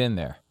years have they been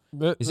there?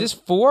 Is this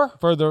 4?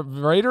 For the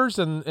Raiders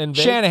and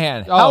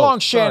Shanahan. How long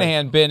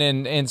Shanahan been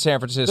in San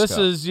Francisco? This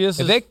is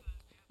 5.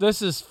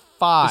 This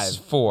is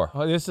 4.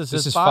 Oh, this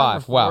is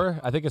 5. Wow.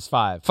 I think it's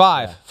 5.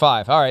 5. Yeah.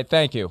 5. All right,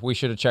 thank you. We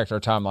should have checked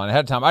our timeline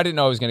ahead of time. I didn't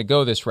know I was going to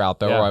go this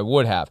route, though, or I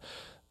would have.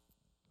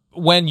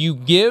 when you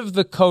give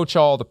the coach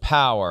all the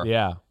power,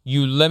 Yeah.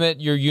 you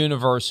limit your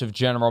universe of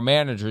general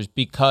managers,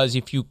 because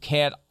if you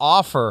can't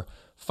offer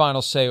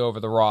final say over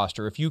the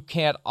roster, if you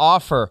can't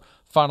offer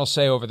final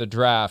say over the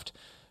draft,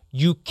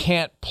 you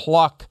can't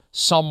pluck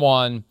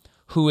someone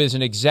who is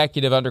an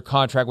executive under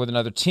contract with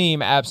another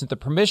team absent the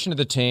permission of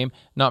the team.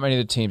 Not many of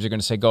the teams are going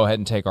to say, go ahead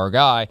and take our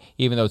guy,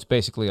 even though it's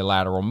basically a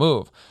lateral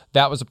move.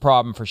 That was a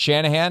problem for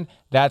Shanahan.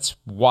 That's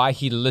why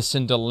he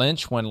listened to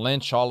Lynch when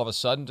Lynch all of a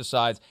sudden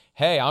decides,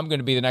 hey, I'm going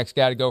to be the next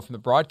guy to go from the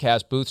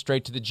broadcast booth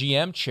straight to the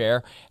GM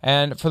chair.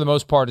 And for the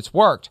most part, it's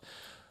worked.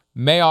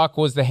 Mayock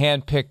was the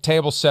hand-picked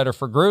table setter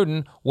for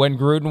Gruden when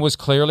Gruden was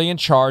clearly in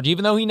charge.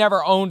 Even though he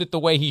never owned it the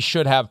way he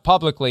should have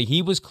publicly,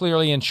 he was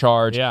clearly in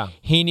charge. Yeah.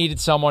 He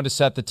needed someone to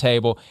set the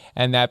table,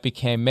 and that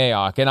became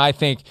Mayock. And I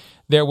think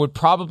there would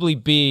probably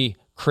be,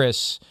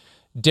 Chris,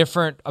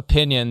 different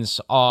opinions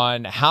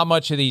on how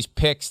much of these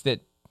picks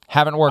that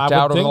haven't worked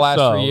out over the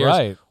last 3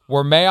 years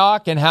were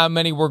Mayock and how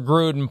many were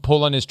Gruden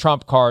pulling his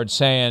trump card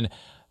saying,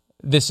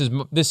 this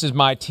is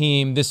my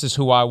team. This is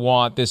who I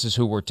want. This is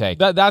who we're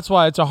taking. That's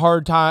why it's a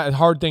hard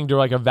thing to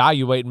like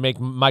evaluate and make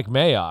Mike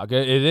Mayock.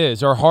 It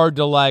is, or hard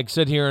to like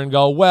sit here and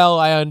go, well,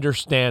 I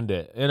understand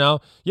it.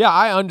 Yeah,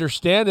 I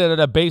understand it at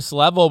a base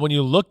level when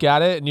you look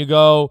at it and you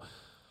go,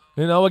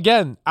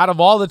 again, out of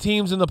all the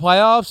teams in the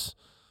playoffs,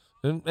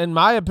 in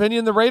my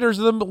opinion, the Raiders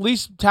are the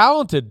least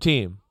talented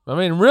team. I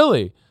mean,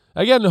 really.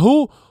 Again,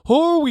 who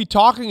are we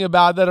talking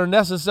about that are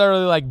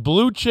necessarily like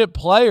blue chip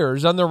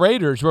players on the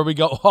Raiders where we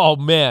go, oh,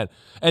 man,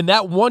 and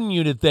that one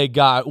unit they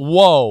got,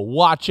 whoa,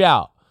 watch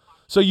out.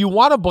 So you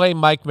want to blame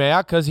Mike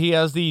Mayock because he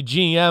has the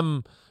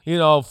GM,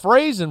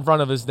 phrase in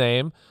front of his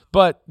name,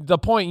 but the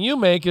point you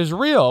make is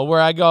real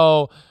where I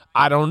go,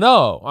 I don't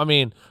know. I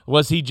mean,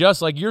 was he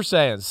just, like you're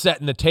saying,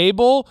 setting the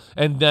table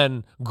and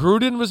then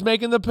Gruden was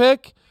making the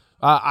pick?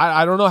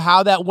 I don't know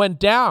how that went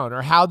down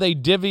or how they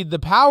divvied the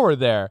power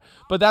there,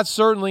 but that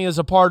certainly is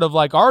a part of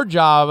like our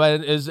job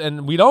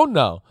and we don't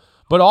know.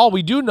 But all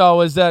we do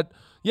know is that,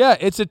 yeah,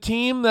 it's a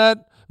team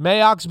that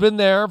Mayock's been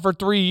there for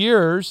 3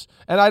 years,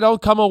 and I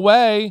don't come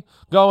away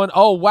going,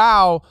 oh,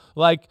 wow,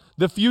 like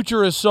the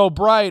future is so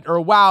bright, or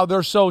wow,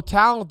 they're so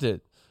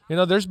talented.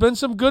 There's been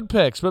some good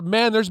picks, but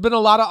man, there's been a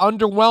lot of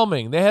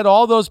underwhelming. They had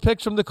all those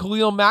picks from the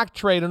Khalil Mack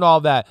trade and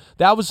all that.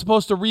 That was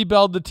supposed to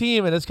rebuild the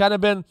team, and it's kind of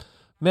been,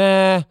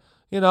 meh.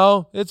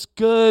 It's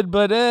good,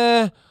 but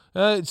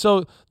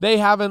so they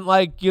haven't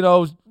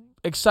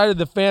excited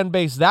the fan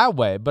base that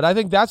way. But I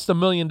think that's the $1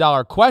 million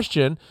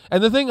question.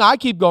 And the thing I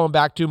keep going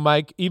back to,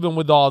 Mike, even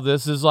with all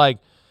this, is like,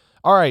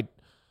 all right,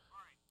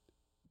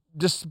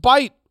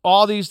 despite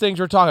all these things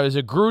we're talking about, is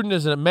it Gruden,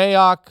 is it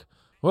Mayock?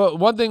 Well,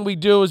 one thing we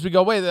do is we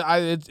go, wait,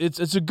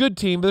 it's a good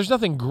team, but there's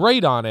nothing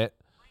great on it.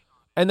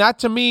 And that,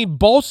 to me,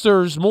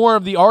 bolsters more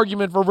of the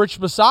argument for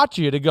Rich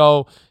Bisaccia to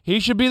go, he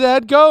should be the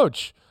head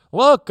coach.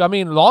 Look, I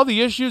mean, all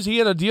the issues he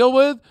had to deal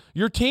with,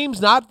 your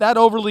team's not that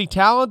overly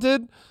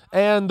talented,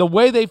 and the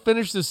way they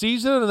finish the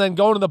season and then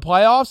go into the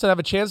playoffs and have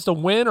a chance to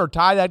win or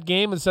tie that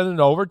game and send it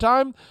into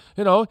overtime,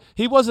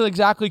 he wasn't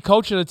exactly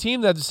coaching a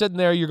team that's sitting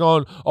there, you're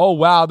going, oh,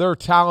 wow, they're a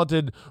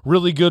talented,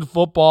 really good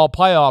football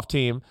playoff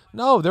team.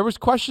 No, there was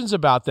questions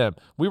about them.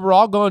 We were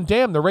all going,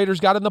 damn, the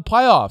Raiders got in the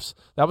playoffs.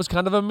 That was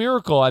kind of a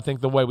miracle, I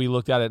think, the way we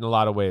looked at it in a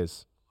lot of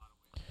ways.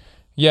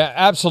 Yeah,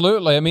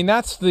 absolutely. I mean,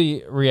 that's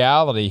the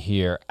reality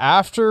here.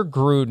 After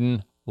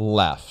Gruden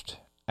left,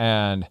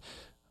 and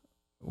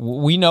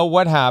we know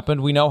what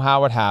happened, we know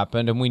how it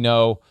happened, and we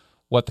know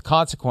what the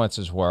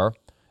consequences were,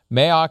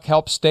 Mayock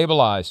helped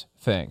stabilize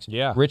things.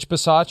 Yeah. Rich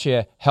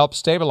Bisaccia helped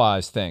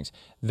stabilize things.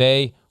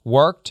 They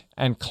worked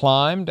and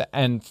climbed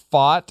and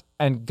fought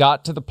and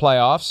got to the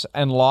playoffs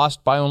and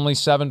lost by only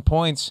 7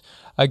 points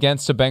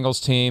against a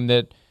Bengals team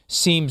that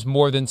seems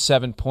more than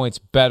 7 points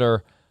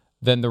better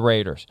than the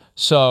Raiders.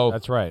 So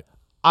that's right.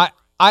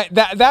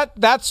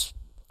 That's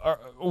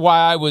why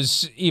I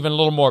was even a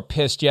little more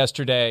pissed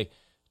yesterday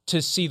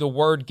to see the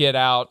word get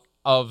out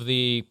of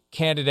the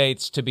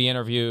candidates to be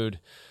interviewed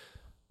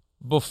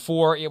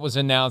before it was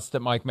announced that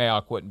Mike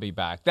Mayock wouldn't be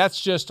back.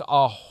 That's just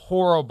a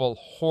horrible,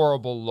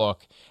 horrible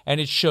look, and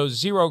it shows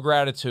zero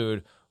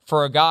gratitude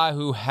for a guy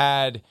who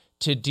had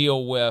to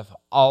deal with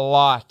a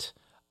lot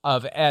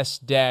of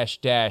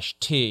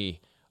S-T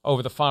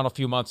over the final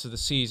few months of the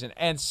season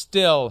and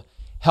still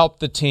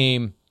helped the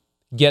team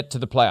get to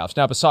the playoffs.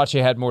 Now,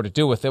 Bisaccia had more to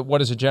do with it. What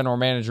does a general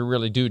manager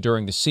really do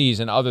during the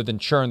season other than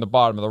churn the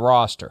bottom of the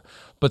roster?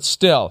 But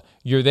still,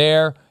 you're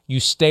there, you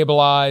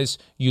stabilize,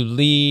 you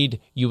lead,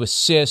 you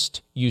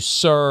assist, you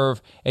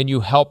serve, and you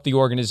help the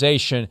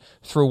organization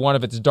through one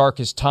of its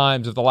darkest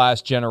times of the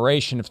last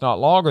generation, if not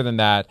longer than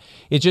that.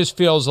 It just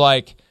feels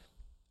like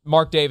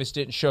Mark Davis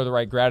didn't show the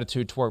right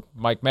gratitude toward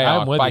Mike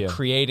Mayock by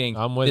creating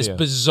this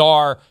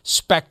bizarre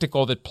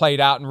spectacle that played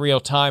out in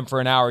real time for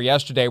an hour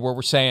yesterday where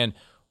we're saying,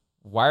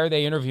 why are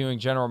they interviewing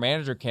general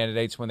manager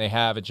candidates when they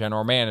have a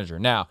general manager?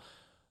 Now,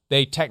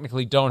 they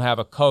technically don't have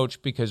a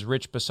coach because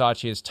Rich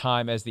Bisaccia's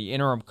time as the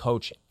interim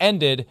coach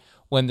ended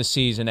when the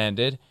season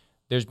ended.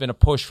 there's been a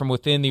push from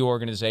within the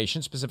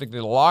organization, specifically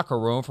the locker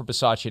room, for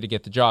Bisaccia to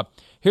get the job.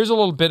 Here's a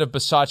little bit of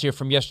Bisaccia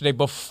from yesterday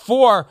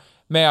before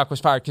Mayock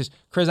was fired, because,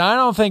 Chris, I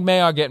don't think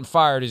Mayock getting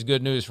fired is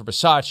good news for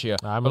Bisaccia,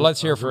 but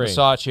let's hear from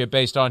Bisaccia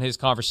based on his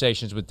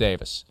conversations with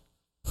Davis.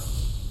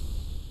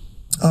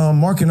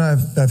 Mark and I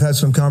have had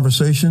some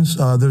conversations.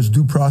 There's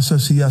due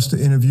process. He has to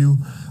interview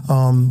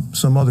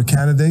some other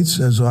candidates,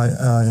 as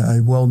I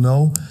well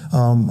know.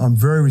 I'm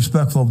very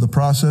respectful of the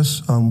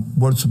process,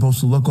 what it's supposed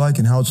to look like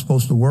and how it's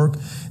supposed to work.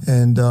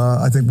 And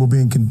I think we'll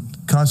be in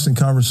constant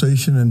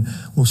conversation, and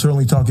we'll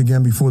certainly talk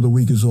again before the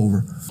week is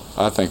over.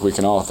 I think we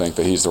can all think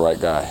that he's the right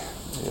guy.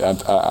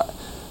 I've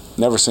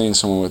never seen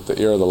someone with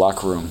the ear of the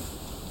locker room,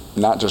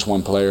 not just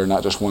one player,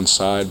 not just one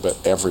side, but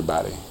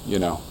everybody, you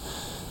know.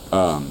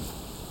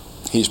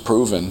 He's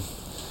proven,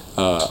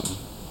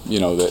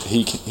 that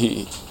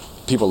he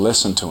people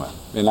listen to him,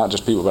 and not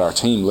just people, but our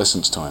team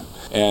listens to him.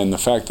 And the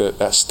fact that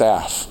that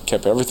staff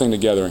kept everything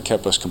together and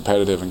kept us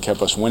competitive and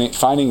kept us winning,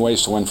 finding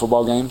ways to win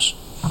football games,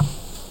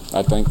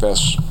 I think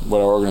that's what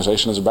our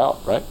organization is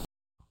about, right?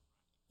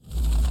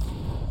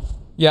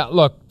 Yeah,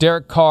 look,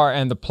 Derek Carr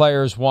and the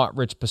players want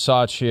Rich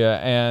Bisaccia,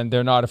 and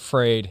they're not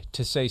afraid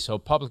to say so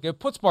publicly. It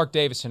puts Mark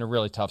Davis in a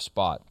really tough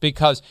spot,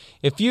 because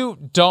if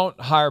you don't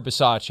hire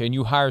Bisaccia and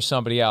you hire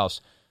somebody else,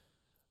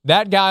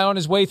 that guy on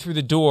his way through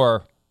the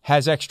door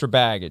has extra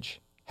baggage,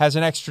 has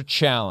an extra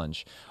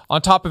challenge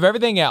on top of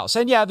everything else.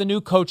 And yeah, the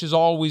new coach is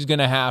always going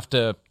to have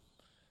to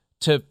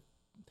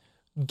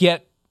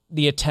get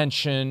the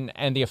attention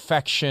and the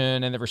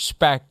affection and the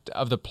respect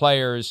of the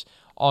players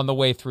on the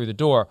way through the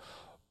door.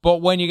 But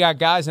when you got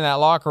guys in that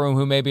locker room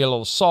who may be a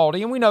little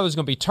salty, and we know there's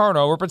going to be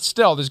turnover, but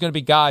still there's going to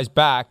be guys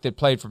back that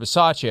played for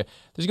Bisaccia.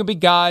 There's going to be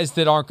guys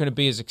that aren't going to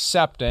be as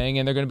accepting,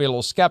 and they're going to be a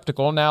little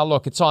skeptical. Now,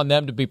 look, it's on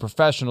them to be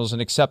professionals and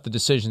accept the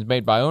decisions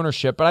made by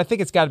ownership, but I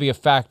think it's got to be a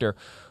factor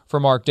for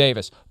Mark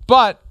Davis.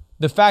 But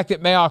the fact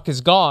that Mayock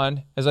is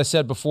gone, as I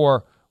said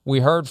before,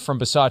 we heard from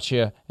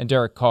Bisaccia and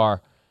Derek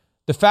Carr,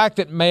 the fact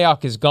that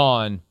Mayock is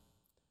gone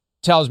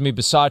tells me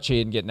Bisaccia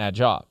isn't getting that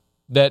job.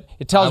 That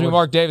it tells me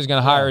Mark Davis is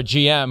going to hire a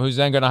GM who's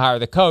then going to hire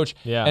the coach,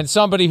 and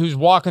somebody who's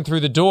walking through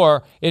the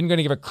door isn't going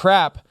to give a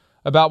crap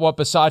about what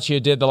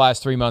Bisaccia did the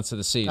last 3 months of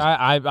the season.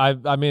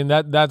 I mean,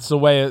 that's the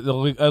way it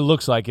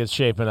looks like it's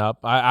shaping up.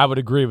 I would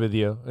agree with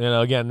you.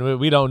 Again,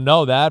 we don't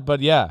know that,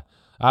 but yeah.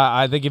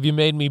 I think if you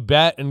made me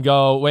bet and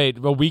go, wait,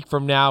 a week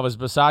from now, is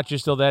Bisaccia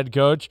still the head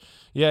coach?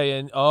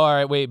 Yeah, all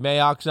right, wait,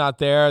 Mayock's not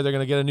there, they're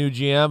going to get a new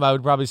GM, I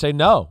would probably say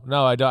no,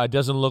 it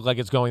doesn't look like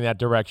it's going that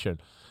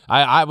direction.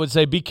 I would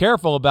say be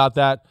careful about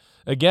that.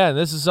 Again,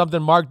 this is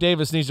something Mark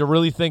Davis needs to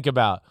really think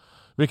about,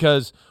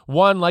 because,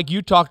 one, like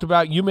you talked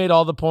about, you made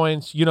all the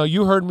points.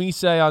 You heard me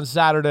say on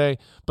Saturday,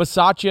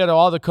 Bisaccia, to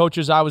all the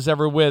coaches I was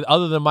ever with,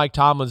 other than Mike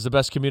Tomlin's the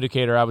best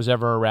communicator I was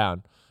ever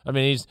around. I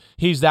mean,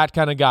 he's that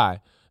kind of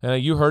guy.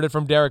 You heard it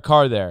from Derek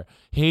Carr there.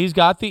 He's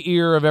got the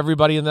ear of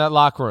everybody in that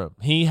locker room.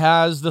 He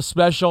has the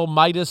special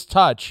Midas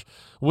touch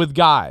with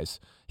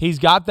guys. He's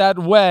got that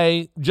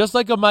way, just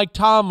like a Mike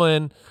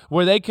Tomlin,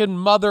 where they can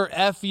mother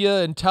F you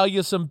and tell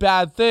you some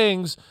bad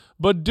things,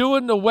 but do it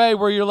in a way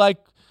where you're like,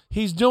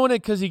 he's doing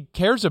it because he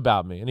cares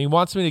about me and he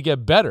wants me to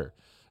get better.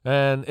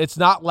 And it's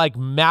not like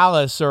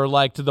malice or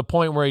like to the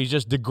point where he's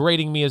just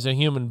degrading me as a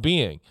human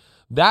being.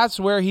 That's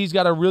where he's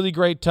got a really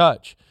great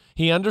touch.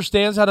 He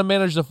understands how to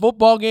manage the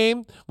football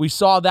game. We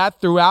saw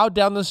that throughout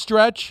down the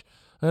stretch,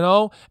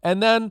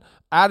 and then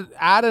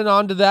adding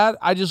on to that,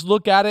 I just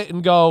look at it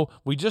and go,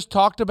 we just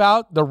talked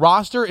about the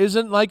roster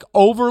isn't like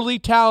overly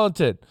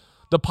talented.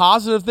 The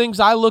positive things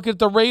I look at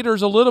the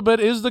Raiders a little bit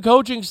is the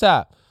coaching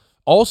staff.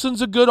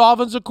 Olsen's a good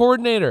offensive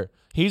coordinator.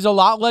 He's a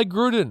lot like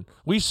Gruden.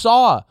 We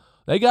saw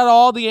they got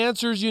all the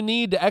answers you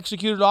need to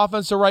execute an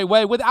offense the right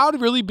way without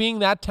really being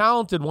that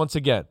talented once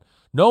again.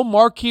 No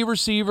marquee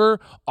receiver,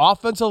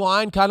 offensive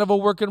line kind of a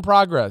work in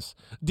progress.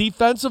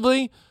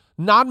 Defensively,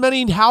 not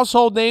many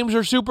household names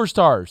or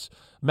superstars.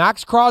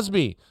 Max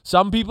Crosby.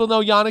 Some people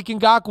know Yannick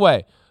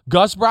Ngakoue.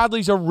 Gus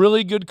Bradley's a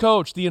really good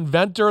coach, the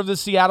inventor of the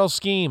Seattle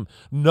scheme.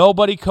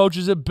 Nobody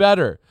coaches it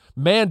better.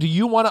 Man, do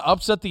you want to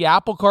upset the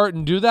apple cart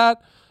and do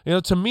that?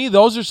 To me,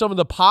 those are some of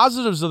the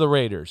positives of the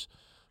Raiders.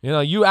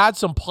 You add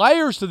some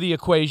players to the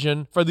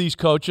equation for these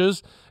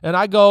coaches, and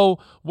I go,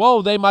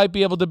 whoa, they might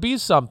be able to be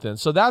something.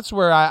 So that's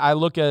where I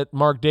look at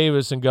Mark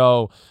Davis and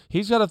go,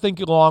 he's got to think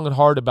long and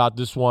hard about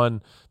this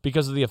one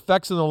because of the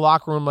effects in the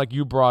locker room like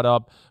you brought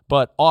up,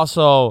 but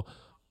also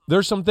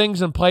there's some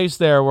things in place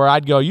there where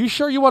I'd go, you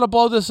sure you want to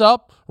blow this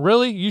up?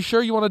 Really? You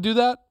sure you want to do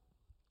that?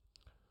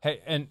 Hey,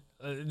 and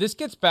this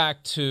gets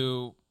back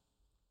to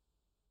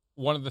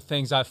one of the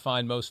things I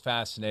find most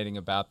fascinating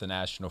about the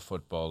National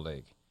Football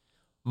League.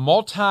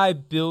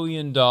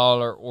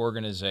 Multi-billion-dollar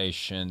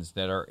organizations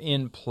that are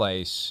in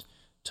place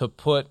to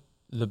put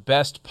the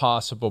best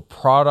possible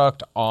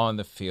product on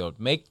the field,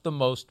 make the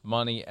most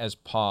money as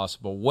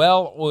possible,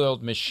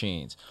 well-oiled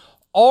machines,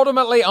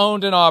 ultimately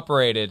owned and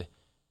operated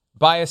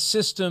by a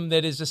system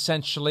that is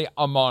essentially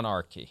a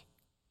monarchy.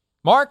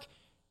 Mark,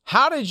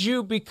 how did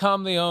you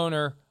become the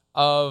owner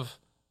of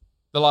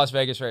the Las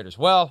Vegas Raiders?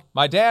 Well,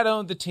 my dad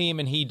owned the team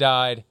and he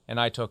died and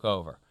I took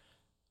over.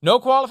 No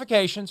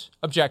qualifications,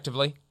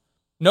 objectively.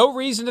 No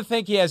reason to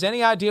think he has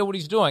any idea what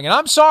he's doing. And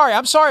I'm sorry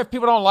if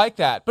people don't like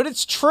that, but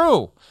it's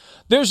true.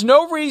 There's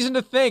no reason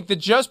to think that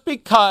just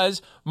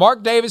because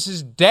Mark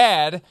Davis's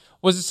dad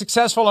was a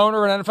successful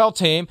owner of an NFL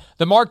team,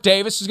 that Mark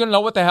Davis is going to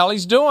know what the hell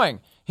he's doing.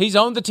 He's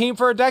owned the team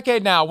for a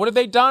decade now. What have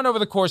they done over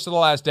the course of the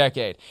last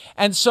decade?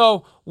 And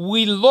so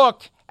we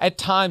look at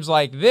times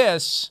like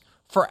this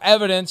for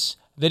evidence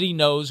that he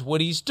knows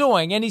what he's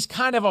doing. And he's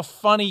kind of a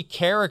funny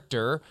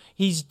character.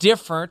 He's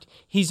different.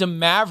 He's a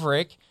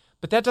maverick.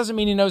 But that doesn't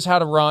mean he knows how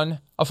to run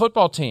a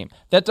football team.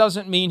 That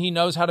doesn't mean he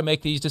knows how to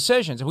make these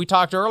decisions. And we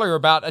talked earlier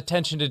about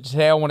attention to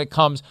detail when it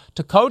comes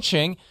to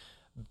coaching.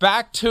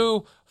 Back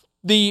to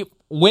the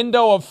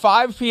window of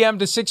 5 p.m.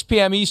 to 6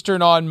 p.m.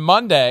 Eastern on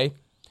Monday,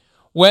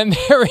 when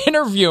they're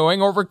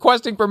interviewing or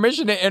requesting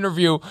permission to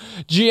interview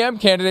GM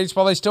candidates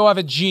while they still have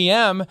a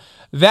GM,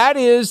 that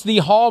is the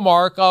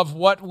hallmark of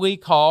what we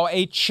call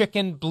a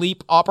chicken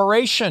bleep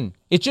operation.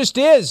 It just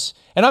is.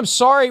 And I'm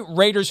sorry,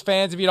 Raiders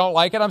fans, if you don't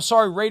like it. I'm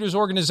sorry, Raiders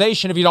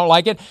organization, if you don't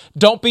like it.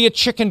 Don't be a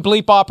chicken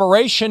bleep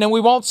operation, and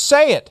we won't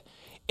say it.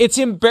 It's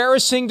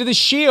embarrassing to the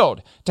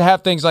Shield to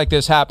have things like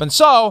this happen.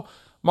 So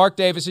Mark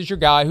Davis is your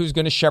guy who's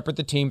going to shepherd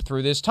the team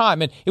through this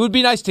time. And it would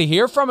be nice to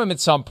hear from him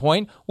at some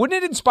point.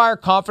 Wouldn't it inspire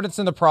confidence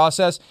in the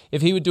process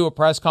if he would do a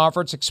press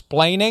conference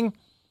explaining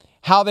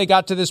how they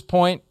got to this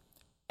point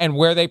and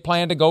where they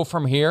plan to go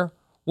from here?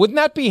 Wouldn't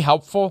that be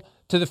helpful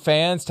to the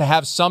fans to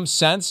have some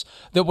sense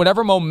that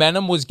whatever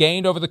momentum was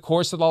gained over the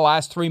course of the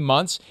last 3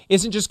 months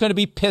isn't just going to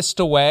be pissed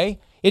away?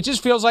 It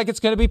just feels like it's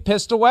going to be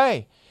pissed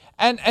away.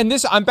 And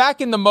this, I'm back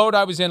in the mode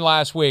I was in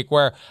last week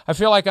where I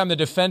feel like I'm the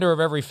defender of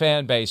every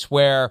fan base,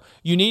 where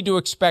you need to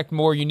expect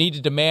more, you need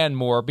to demand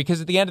more,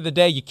 because at the end of the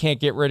day, you can't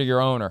get rid of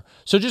your owner.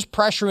 So just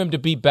pressure him to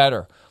be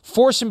better.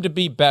 Force him to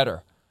be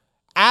better.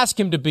 Ask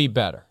him to be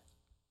better.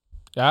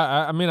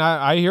 I mean,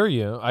 I hear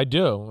you. I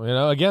do. You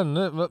know,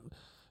 again,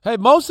 hey,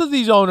 most of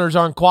these owners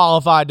aren't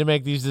qualified to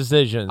make these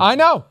decisions. I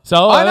know.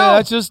 So I know.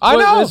 That's just I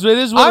know. It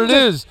is what it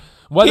is.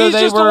 Whether he's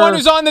just the one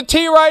who's on the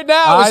tee right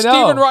now. I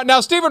know. Now,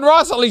 Stephen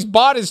Ross at least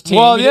bought his team.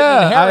 Well, he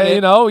didn't inherit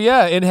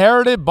it.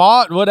 Inherited,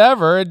 bought,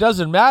 whatever. It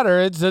doesn't matter.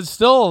 It's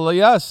still,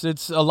 yes,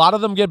 it's a lot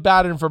of them get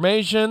bad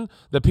information.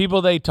 The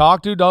people they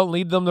talk to don't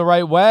lead them the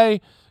right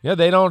way. Yeah,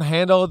 they don't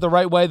handle it the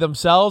right way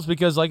themselves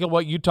because, like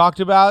what you talked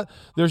about,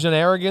 there's an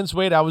arrogance.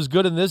 Wait, I was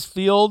good in this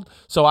field,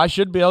 so I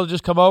should be able to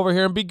just come over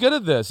here and be good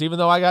at this, even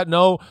though I got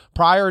no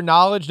prior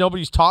knowledge.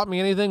 Nobody's taught me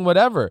anything,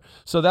 whatever.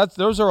 So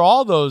those are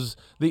all the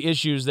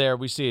issues there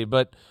we see.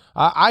 But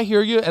I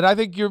hear you, and I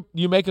think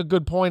you make a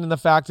good point in the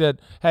fact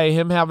that, hey,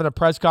 him having a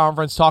press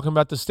conference talking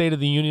about the state of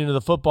the union of the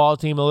football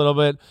team a little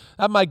bit,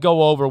 that might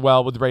go over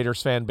well with the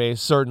Raiders fan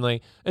base,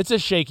 certainly. It's a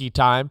shaky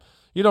time.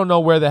 You don't know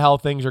where the hell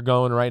things are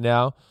going right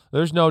now.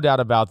 There's no doubt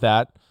about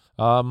that.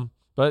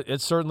 But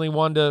it's certainly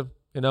one to,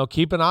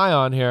 keep an eye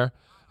on here.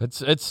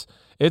 It's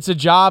a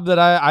job that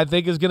I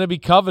think is going to be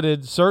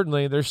coveted,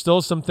 certainly. There's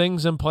still some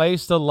things in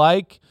place to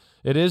like.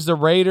 It is the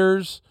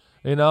Raiders.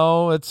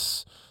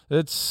 It's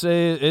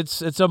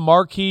a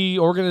marquee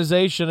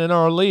organization in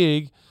our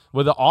league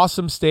with an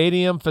awesome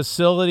stadium,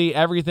 facility,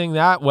 everything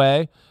that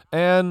way.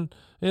 And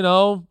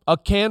a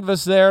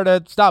canvas there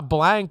that's not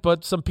blank,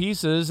 but some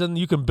pieces, and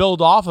you can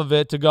build off of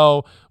it to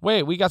go,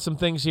 wait, we got some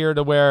things here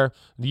to where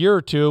a year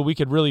or two we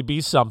could really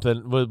be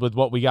something with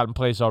what we got in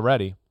place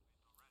already.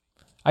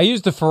 I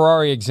used the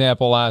Ferrari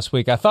example last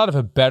week. I thought of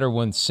a better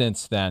one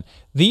since then.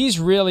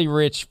 These really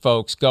rich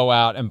folks go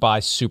out and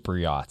buy super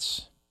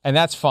yachts. And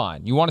that's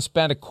fine. You want to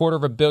spend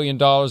 $250 million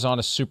on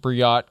a super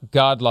yacht,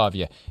 God love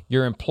you.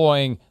 You're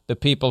employing the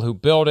people who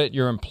build it.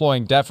 You're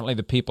employing definitely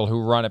the people who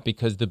run it,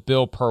 because the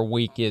bill per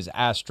week is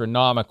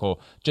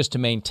astronomical just to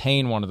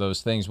maintain one of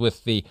those things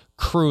with the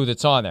crew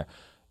that's on there.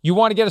 You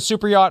want to get a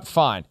super yacht?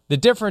 Fine. The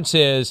difference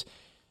is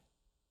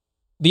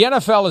the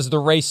NFL is the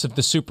race of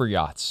the super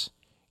yachts.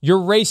 You're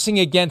racing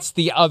against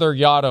the other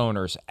yacht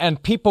owners,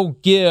 and people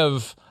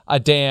give a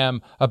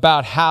damn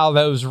about how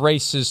those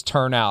races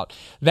turn out.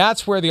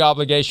 That's where the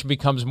obligation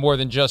becomes more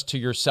than just to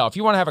yourself.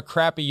 You want to have a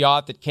crappy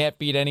yacht that can't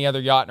beat any other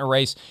yacht in a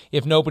race.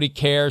 If nobody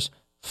cares,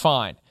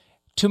 fine.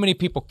 Too many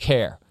people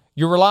care.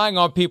 You're relying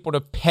on people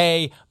to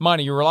pay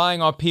money. You're relying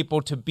on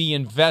people to be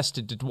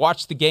invested, to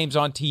watch the games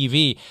on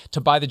TV, to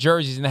buy the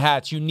jerseys and the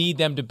hats. You need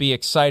them to be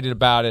excited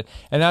about it.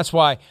 And that's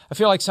why I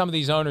feel like some of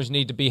these owners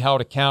need to be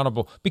held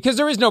accountable, because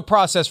there is no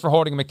process for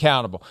holding them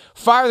accountable.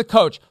 Fire the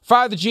coach,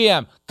 fire the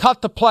GM,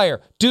 cut the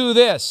player, do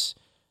this.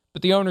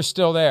 But the owner's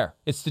still there.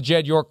 It's the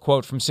Jed York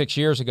quote from 6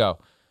 years ago.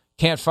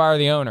 Can't fire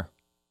the owner.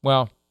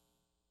 Well,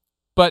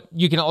 but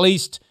you can at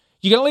least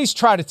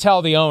try to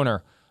tell the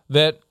owner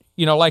that,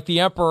 like the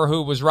emperor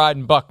who was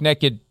riding buck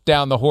naked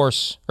down the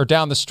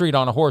street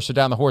on a horse, or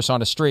down the horse on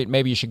a street,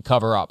 maybe you should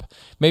cover up.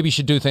 Maybe you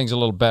should do things a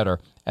little better.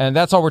 And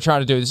that's all we're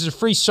trying to do. This is a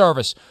free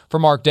service for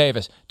Mark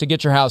Davis to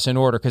get your house in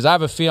order, because I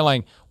have a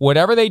feeling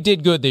whatever they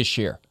did good this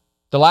year,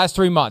 the last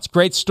 3 months,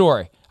 great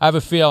story. I have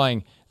a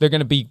feeling they're going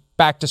to be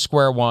back to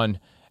square one,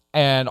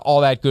 and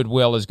all that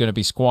goodwill is going to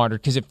be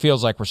squandered because it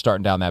feels like we're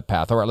starting down that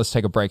path. All right, let's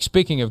take a break.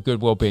 Speaking of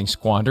goodwill being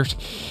squandered,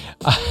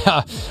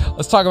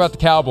 let's talk about the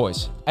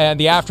Cowboys and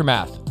the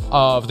aftermath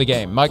of the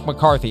game. Mike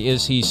McCarthy,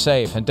 is he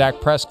safe? And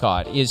Dak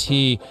Prescott, is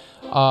he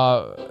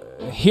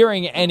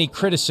hearing any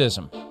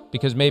criticism?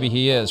 Because maybe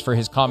he is, for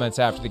his comments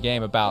after the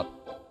game about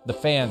the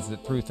fans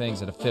that threw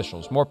things at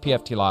officials. More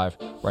PFT Live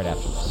right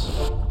after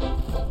this.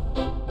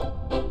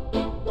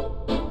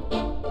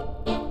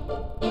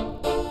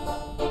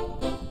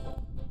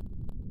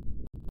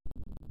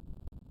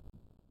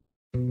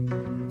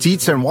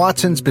 Dietz and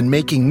Watson's been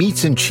making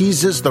meats and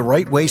cheeses the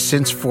right way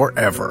since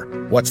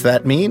forever. What's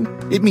that mean?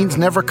 It means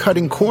never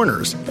cutting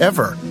corners,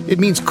 ever. It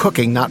means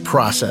cooking, not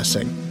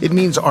processing. It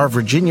means our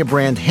Virginia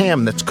brand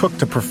ham that's cooked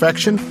to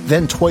perfection,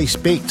 then twice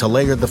baked to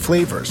layer the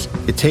flavors.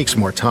 It takes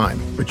more time,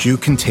 but you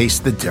can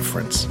taste the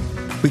difference.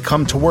 We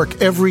come to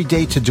work every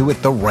day to do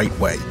it the right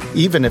way,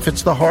 even if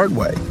it's the hard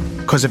way.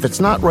 Because if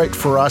it's not right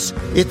for us,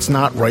 it's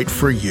not right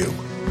for you.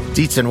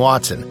 Dietz and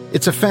Watson,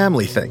 it's a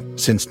family thing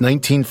since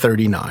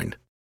 1939.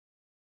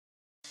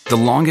 The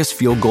longest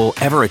field goal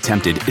ever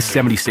attempted is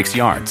 76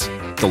 yards.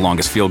 The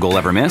longest field goal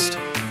ever missed?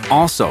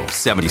 Also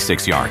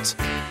 76 yards.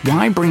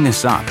 Why bring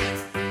this up?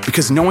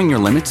 Because knowing your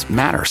limits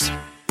matters,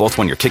 both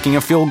when you're kicking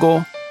a field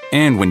goal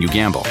and when you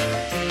gamble.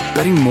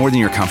 Betting more than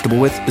you're comfortable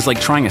with is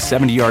like trying a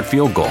 70-yard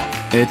field goal.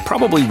 It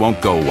probably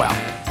won't go well.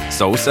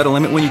 So set a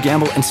limit when you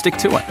gamble and stick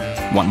to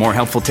it. Want more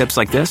helpful tips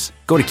like this?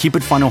 Go to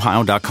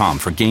keepitfunohio.com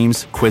for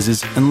games,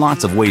 quizzes, and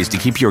lots of ways to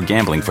keep your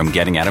gambling from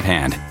getting out of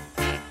hand.